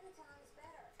 10 times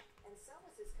better, and so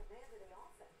was his command of the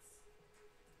offense.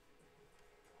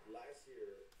 Last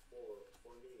year,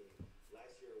 for me,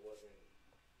 last year wasn't,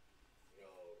 you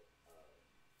know,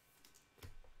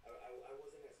 I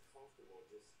wasn't as comfortable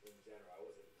just in general. I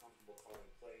wasn't comfortable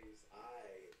calling plays.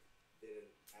 I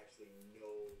didn't actually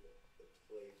know the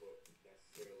playbook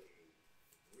necessarily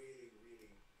really,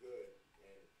 really good,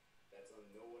 and that's on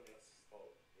no one else's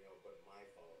fault, you know, but my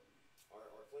fault.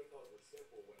 Our play calls were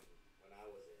simple when I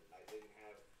was in. I didn't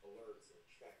have alerts and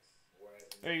checks, whereas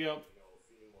There you go. you know,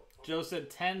 feeling more Joe said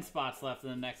 10 spots left in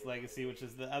the next legacy, which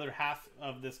is the other half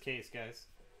of this case, guys.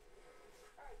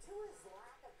 All right, Tua's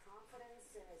lack of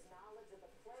confidence and his knowledge of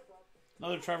the playbook.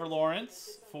 Another Trevor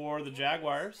Lawrence for the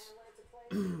Jaguars.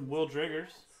 Will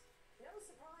Driggers. No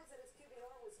surprise that his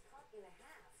QBR was cut in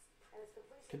half, and his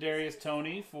completion Kadarius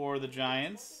Toney for the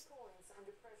Giants. points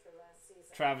under pressure last season.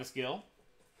 Travis Gill.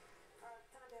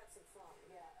 Time to have some fun.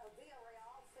 Yeah,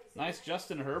 Villarreal facing Nice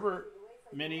Justin Herbert.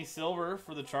 Mini silver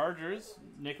for the Chargers.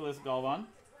 Nicholas Galvan.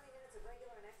 20 minutes of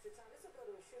regular and extra time. This will go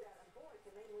to a shootout, and boy,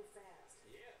 can they move fast.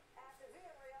 After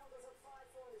Villarreal goes up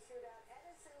 5-4 in the shootout,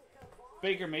 Edison Cavani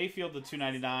Baker Mayfield to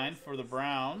 299 for the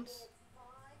Browns.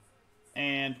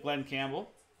 And Glenn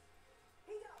Campbell.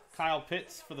 Kyle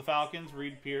Pitts for the Falcons.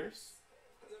 Reed Pierce.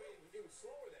 it was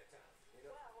slower that time, you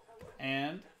know.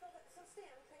 And So Stan,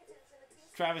 pay attention. The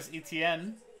team's Travis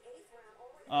Etienne to the 8th round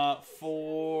already.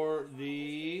 for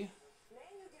the...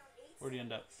 Man, you down 8 Where'd he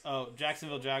end up? Oh,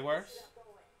 Jacksonville Jaguars. going.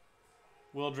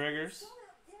 Will Driggers. Still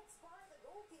have gets by the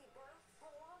goalkeeper,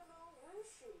 Geronimo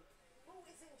Rushi, who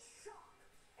is in shock,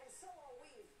 and so are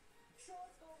we.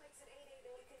 Shaw's goal makes it 8-8,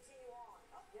 and we continue on.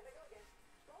 Oh, here they go again.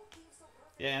 Goalkeeper so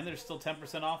perfect. Yeah, and there's still 10%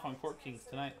 off on Court Kings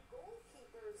tonight.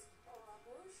 Goalkeepers are up.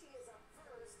 Rushi is up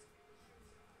first.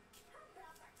 How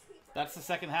about the keeper? That's the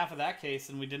second half of that case,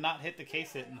 and we did not hit the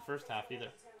case hit in the first half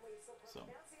either. 10 weeks. So.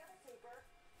 Now it's the other keeper,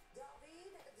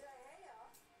 David De Gea.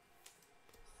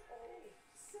 Oh,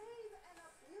 save and a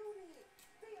beauty.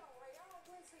 Villarreal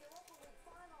wins the Europa League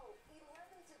final,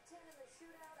 11-10 in the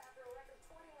shootout after a record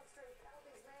 21 straight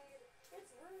penalties made.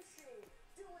 It's Rushi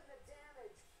doing the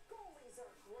damage. Goalies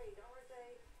are great, aren't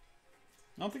they?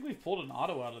 I don't think we've pulled an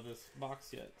auto out of this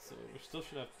box yet, so we still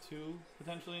should have two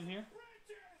potentially in here.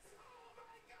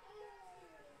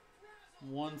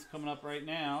 One's coming up right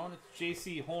now, and it's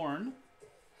J.C. Horn,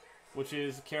 which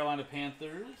is Carolina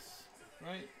Panthers,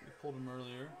 right? We pulled him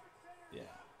earlier. Yeah.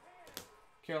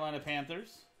 Carolina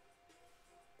Panthers.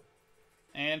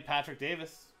 And Patrick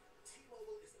Davis.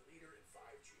 T-Mobile is the leader in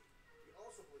 5G. We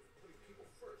also believe in putting people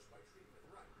first by treating them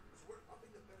right. So we're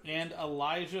upping the benefits. And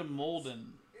Elijah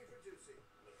Molden. Introducing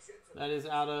Magenta. That is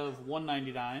out of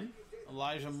 199.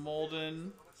 Elijah Molden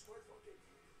How much smartphone data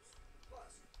you use.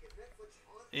 Plus, get Netflix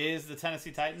on is the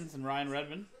Tennessee Titans and Ryan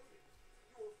Redmond.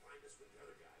 you won't find us with the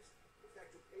other guys. In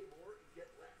fact, you'll pay more and get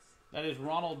less. That is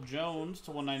Ronald Jones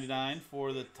to 199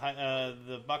 for the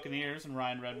Buccaneers and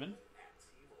Ryan Redmond. At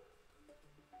T-Mobile.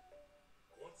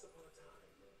 Once upon a time,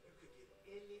 you could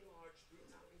get any large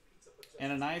 3-topping pizza for just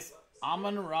And a nice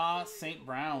Amon-Ra St.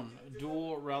 Brown,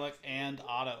 dual relic and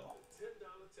auto. $10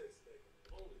 taste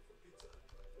maker, only from Pizza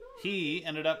Hut. He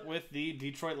ended up with the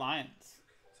Detroit Lions.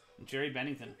 Jerry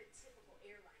Bennington. With a typical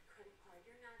airline credit card,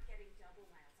 you're not getting double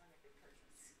miles on every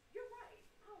purchase. You're right.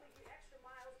 I only get extra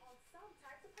miles on some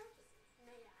types of purchases.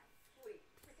 May I? Please.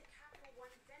 With the Capital One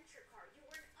Venture Card, you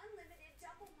earn unlimited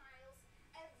double miles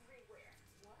everywhere.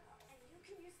 Wow. And you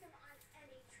can use them on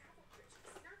any travel purchase,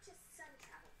 not just some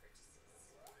travel purchases.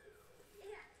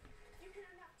 And you can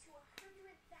earn up to 100,000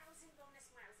 bonus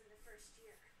miles in the first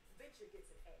year. Venture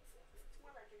gets an A. More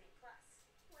like an A+.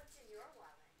 What's in your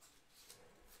wallet?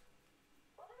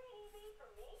 Wasn't it easy for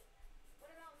me? What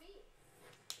about me?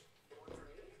 One for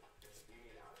me? You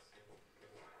mean us?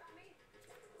 What about me?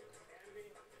 And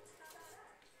me? How about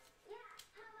us? Yeah,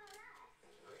 how about us?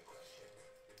 Great question.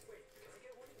 Wait, can I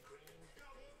get one in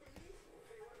green?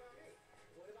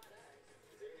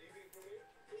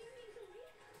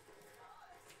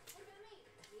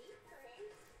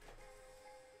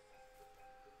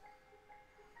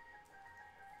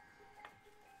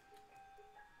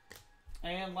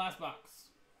 And last box.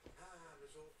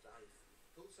 Resort life.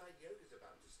 Poolside yoga's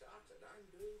about to start and I'm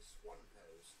doing swan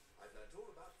pose. I've learned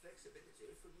all about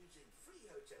flexibility from using free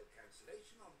hotel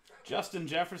cancellation on travel. Justin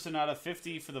Jefferson out of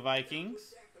 50 for the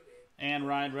Vikings. And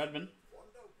Ryan Redmond.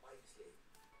 Wanda Wisely.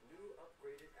 New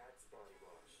upgraded Axe body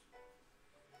wash.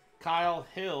 Kyle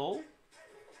Hill.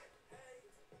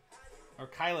 Or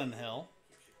Kylan Hill.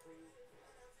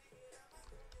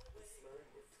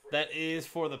 That is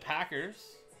for the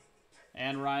Packers.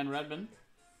 And Ryan Redmond.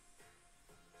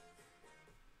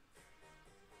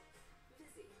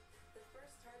 Vizzy, the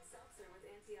first hard seltzer with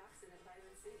antioxidant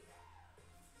vitamin C.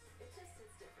 It just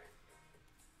hits different.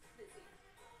 Vizzy.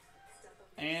 Step up.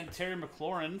 And Terry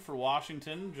McLaurin for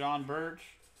Washington. John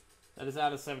Birch. That is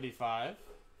out of 75.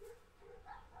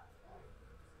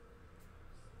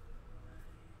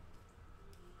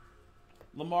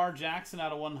 Lamar Jackson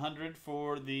out of 100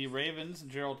 for the Ravens.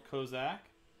 Gerald Kozak.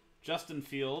 Justin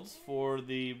Fields for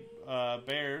the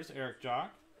Bears. Eric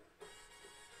Jock.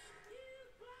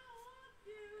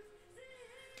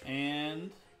 And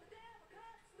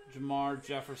Jamar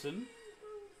Jefferson.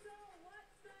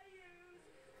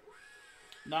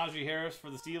 Najee Harris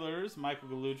for the Steelers. Michael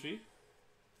Gallucci.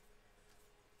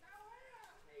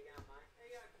 How you going, Mike? How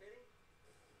you going, Kenny?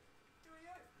 Who are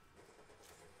you?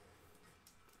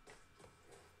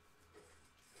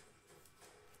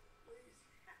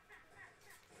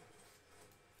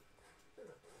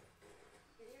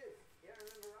 You don't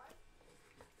remember, right?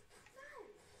 No.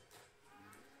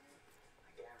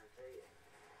 I guarantee you.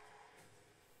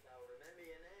 They'll remember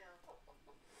you now.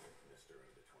 Mr.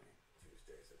 In Between.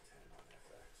 Tuesdays at 10 on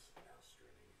FX. Now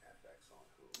streaming FX on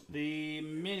Hulu. The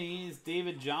mini is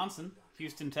David Johnson.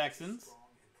 Houston Texans.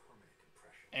 Strong and permanent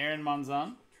compression. Aaron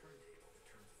Monzon. Turntable that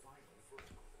turns finally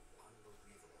vertical.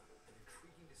 Unbelievable. An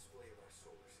intriguing display of our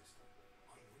solar system.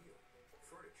 Unreal.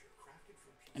 Furniture crafted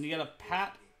from pieces. And you got a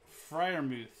Pat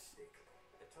Fryermuth.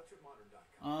 At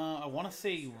touchofmodern.com. I want to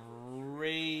say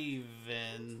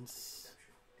Ravens.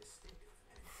 Distinctive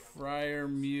and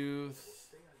Fryermuth.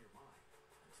 stay on your mind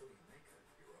until you make them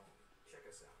your own. Check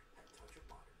us out at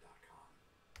touchofmodern.com.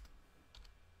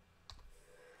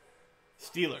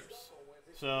 Steelers.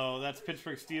 So that's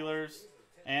Pittsburgh Steelers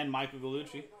and Michael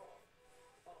Gallucci.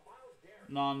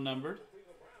 Non-numbered.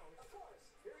 Of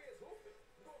course, here he is hooping.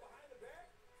 Go behind the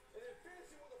back and then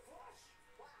finishing with a flush.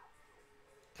 Wow.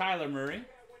 Kyler Murray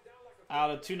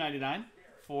out of 299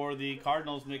 for the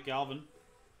Cardinals. Nick Galvin. Number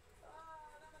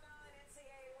 9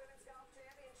 NCAA Women's Golf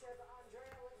Championship.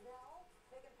 Andrea Lignell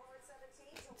making par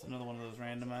 17. It's another one of those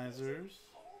randomizers.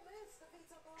 Ole Miss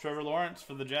defeats Oklahoma Trevor Lawrence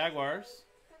for the Jaguars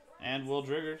and Will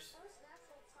Driggers. first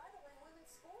national title in women's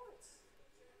sports.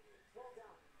 Well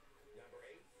done. Number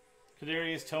 8.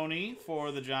 Kadarius Toney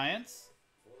for the Giants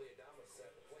Willie Adamas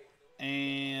set the plate.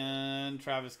 and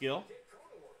Travis Gill.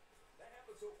 Corner work. That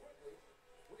happened so quickly.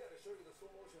 We got to show you the slow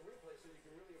motion replay so you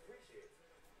can really appreciate it.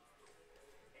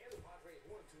 And the Padres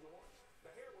won 2-1.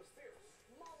 The hair was fierce.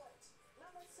 Mullet.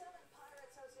 Number 7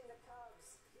 Pirates hosting the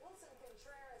Cubs. Wilson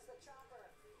Contreras, the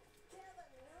chopper. Kevin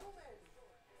Newman.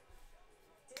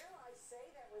 Dare I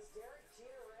say that was Derek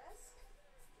Jeter-esque?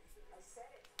 I said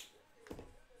it.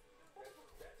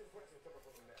 That's impressive coming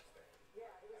from the Mets fan.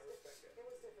 Yeah, it was, respect that. it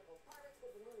was difficult. Pirates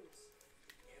would lose.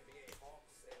 NBA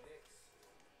Hawks and Knicks.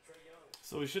 Trae Young.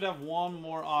 So we should have one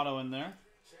more auto in there.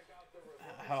 Check out the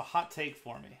I have a hot take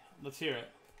for me. Let's hear it.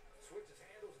 switches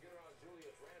handles, get around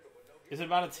Julius Randle, but no Is it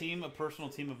about a team, a personal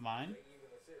team of mine? even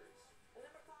the series.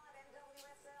 Number 5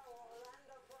 NWSL,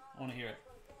 Orlando Pride. I want to hear it.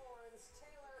 Open Thorns,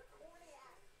 Taylor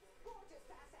Korniak. Gorgeous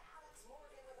pass to Alex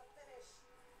Morgan with a finish.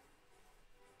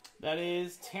 That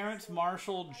is Terrence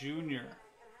Marshall Jr. And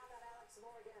how about Alex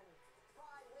Morgan?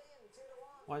 Pride win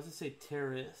 2-1. Why does it say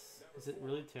Terrace? Is it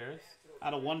really Terrace?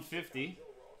 Out of 150.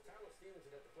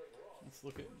 Let's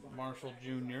look at Marshall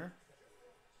Jr.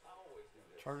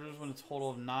 Chargers win a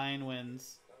total of 9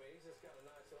 wins.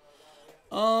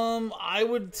 I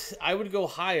would go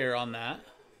higher on that.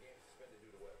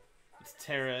 It's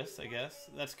Terrace, I guess.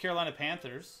 That's Carolina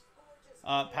Panthers.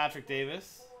 Patrick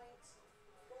Davis.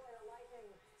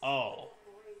 Oh.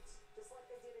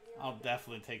 I'll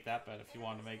definitely take that bet if you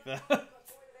want to make that.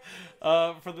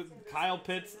 For the Kyle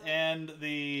Pitts and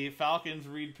the Falcons,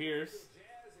 Reed Pierce.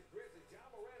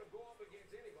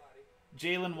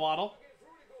 Jalen Waddle.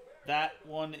 That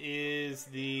one is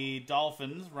the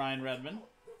Dolphins, Ryan Redmond.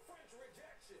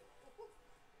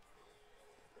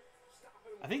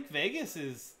 I think Vegas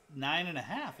is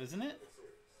 9.5, isn't it?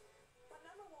 But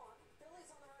number 1, Phillies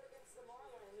on the road against the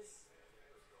Marlins.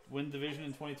 Win division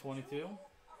in 2022.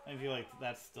 I feel like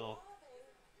that's still.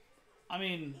 I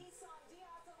mean, Isan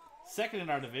Diaz of Oklahoma. second in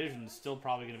our division is still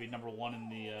probably going to be number 1 in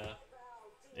the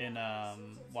in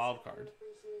wild card.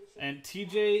 And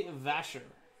TJ Vasher.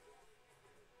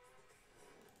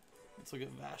 Let's look at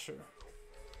Vasher.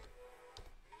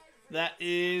 That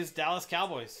is Dallas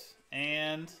Cowboys.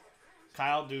 And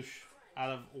Kyle Douche out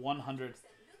of 100.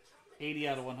 80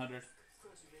 out of 100.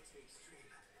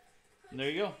 And there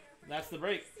you go. That's the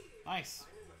break. Nice.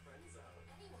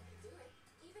 Anyone can do it,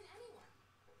 even anyone.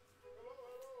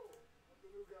 I'm the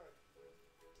new guy.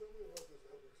 Tell me about this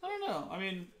epic. I don't know. I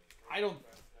mean, I don't.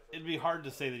 It'd be hard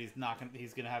to say that he's not gonna.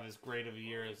 He's gonna have as great of a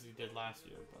year as he did last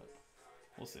year, but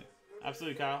we'll see.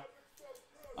 Absolutely, Kyle.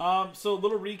 So a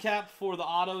little recap for the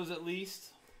autos at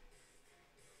least,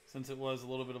 since it was a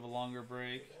little bit of a longer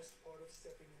break.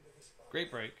 Great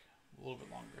break. A little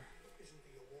bit longer.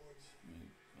 Let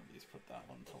me at least put that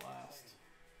one to last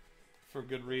for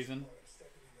good reason.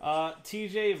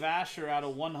 TJ Vasher out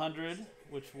of 100,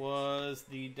 which was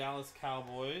the Dallas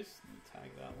Cowboys. Let me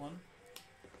tag that one.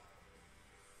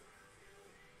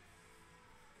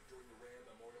 During the Ram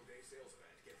Memorial Day sales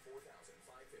event, get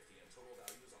 $4,550 in total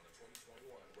values on the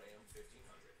 2021 Ram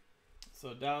 1500.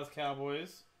 So Dallas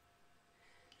Cowboys.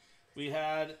 We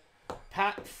had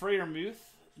Pat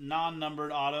Freiermuth,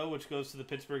 non-numbered auto, which goes to the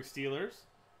Pittsburgh Steelers.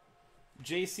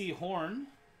 J.C. Horn.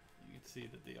 You can see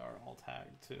that they are all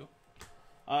tagged too.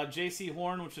 J.C.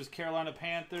 Horn, which is Carolina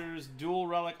Panthers. Dual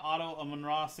relic auto of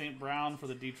Monroe St. Brown for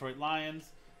the Detroit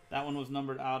Lions. That one was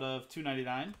numbered out of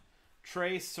 299.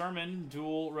 Trey Sermon,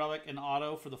 dual relic and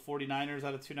auto for the 49ers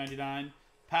out of 299.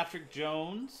 Patrick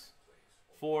Jones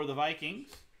for the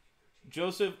Vikings.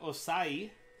 Joseph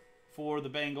Osai for the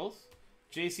Bengals.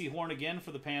 J.C. Horn again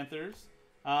for the Panthers.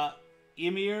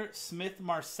 Emir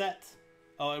Smith-Marset.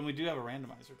 Oh, and we do have a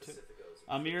randomizer too.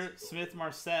 Emir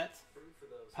Smith-Marset.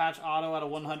 Patch auto out of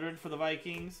 100 for the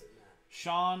Vikings.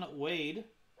 Sean Wade.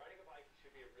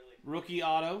 Rookie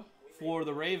auto for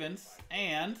the Ravens.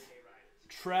 And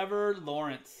Trevor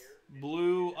Lawrence.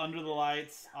 Blue under the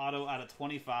lights auto out of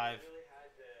 25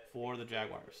 for the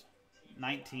Jaguars.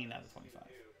 19 out of 25.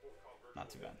 Not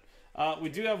too bad. We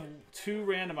do have two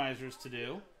randomizers to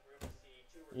do.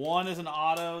 One is an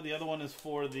auto. The other one is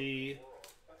for the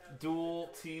dual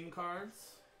team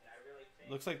cards.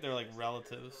 Looks like they're like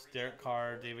relatives. Derek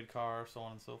Carr, David Carr, so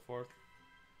on and so forth.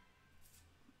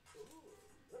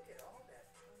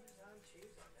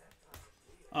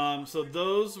 So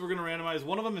those we're going to randomize.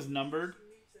 One of them is numbered.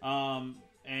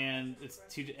 And it's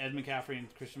Ed McCaffrey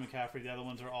and Christian McCaffrey. The other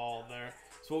ones are all there.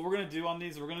 So what we're going to do on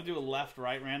these, we're going to do a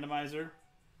left-right randomizer.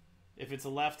 If it's a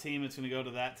left team, it's going to go to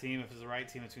that team. If it's a right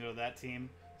team, it's going to go to that team.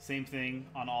 Same thing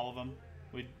on all of them.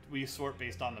 We sort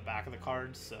based on the back of the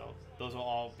cards, so those will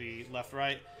all be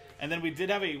left-right. And then we did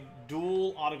have a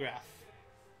dual autograph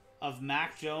of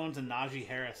Mac Jones and Najee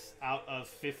Harris out of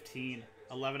 15.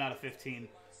 11 out of 15.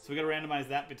 So we got to randomize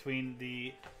that between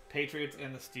the Patriots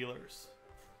and the Steelers.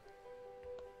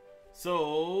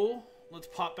 So let's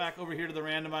pop back over here to the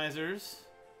randomizers.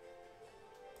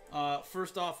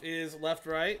 First off is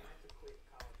left-right.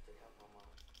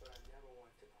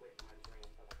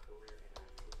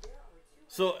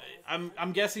 So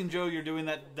I'm guessing, Joe, you're doing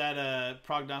that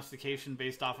prognostication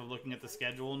based off of looking at the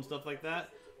schedule and stuff like that.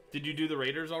 Did you do the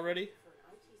Raiders already?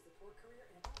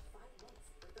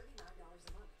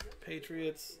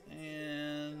 Patriots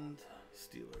and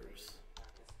Steelers.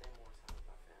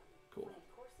 Cool.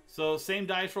 So same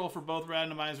dice roll for both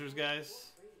randomizers, guys.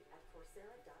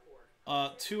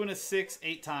 2 and a 6,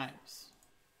 8 times.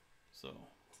 So.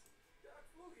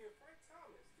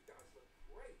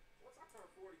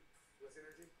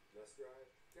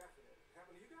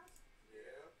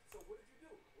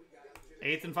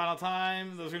 Eighth and final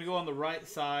time. Those are going to go on the right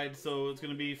side, so it's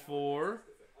going to be for...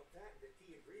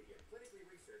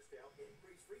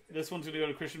 This one's going to go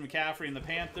to Christian McCaffrey and the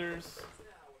Panthers.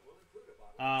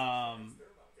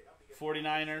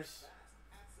 49ers.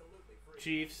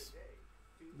 Chiefs.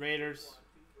 Raiders.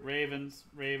 Ravens.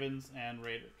 And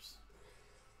Raiders.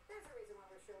 There's a reason why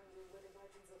we're showing you living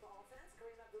legends of offense.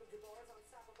 Kareem Abdul-Jabbar's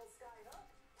unstoppable skyhook,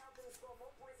 helping to score more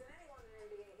points than anyone in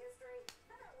NBA history.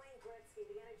 How about Wayne Gretzky,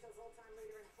 the NHL's all-time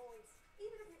leader in points,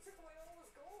 even if you took away all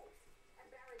his goals? And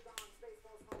Barry Bonds,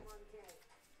 baseball's home run king.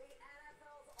 The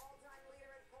NFL's all-time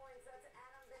leader in points, that's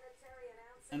Adam Vinatieri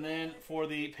announcing. And then for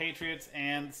the Patriots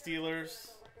and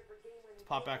Steelers, let's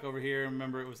pop back over here.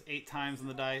 Remember, it was 8 times on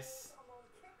the dice.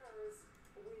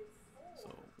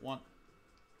 So 1.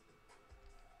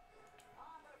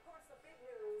 But of course, the big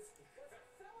news was a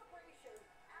celebration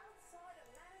outside of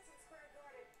Madison Square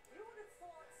Garden. You would have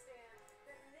thought, Stan,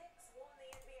 the Knicks won the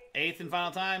NBA. 8th and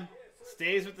final time.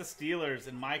 Stays with the Steelers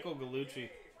and Michael Gallucci.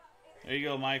 There you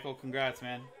go, Michael. Congrats,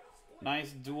 man.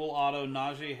 Nice dual auto,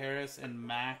 Najee Harris and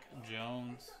Mac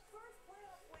Jones.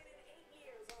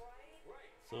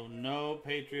 So no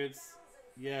Patriots.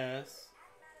 Yes.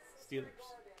 Steelers.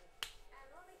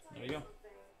 There you go.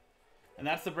 And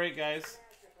that's the break, guys.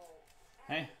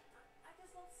 Hey.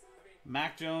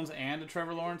 Mac Jones and a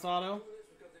Trevor Lawrence auto.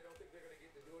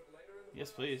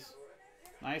 Yes, please.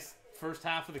 Nice first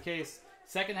half of the case.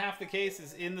 Second half of the case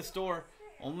is in the store.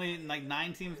 Only like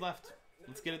 9 teams left.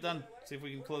 Let's get it done. See if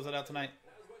we can close it out tonight.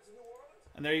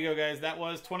 And there you go, guys. That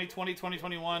was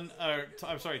 2021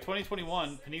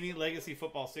 Panini Legacy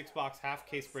Football 6-box half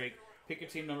case break. Pick your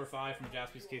team number 5 from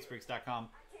jaspyscasebreaks.com.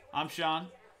 I'm Sean,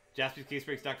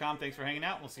 jaspyscasebreaks.com. Thanks for hanging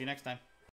out. We'll see you next time.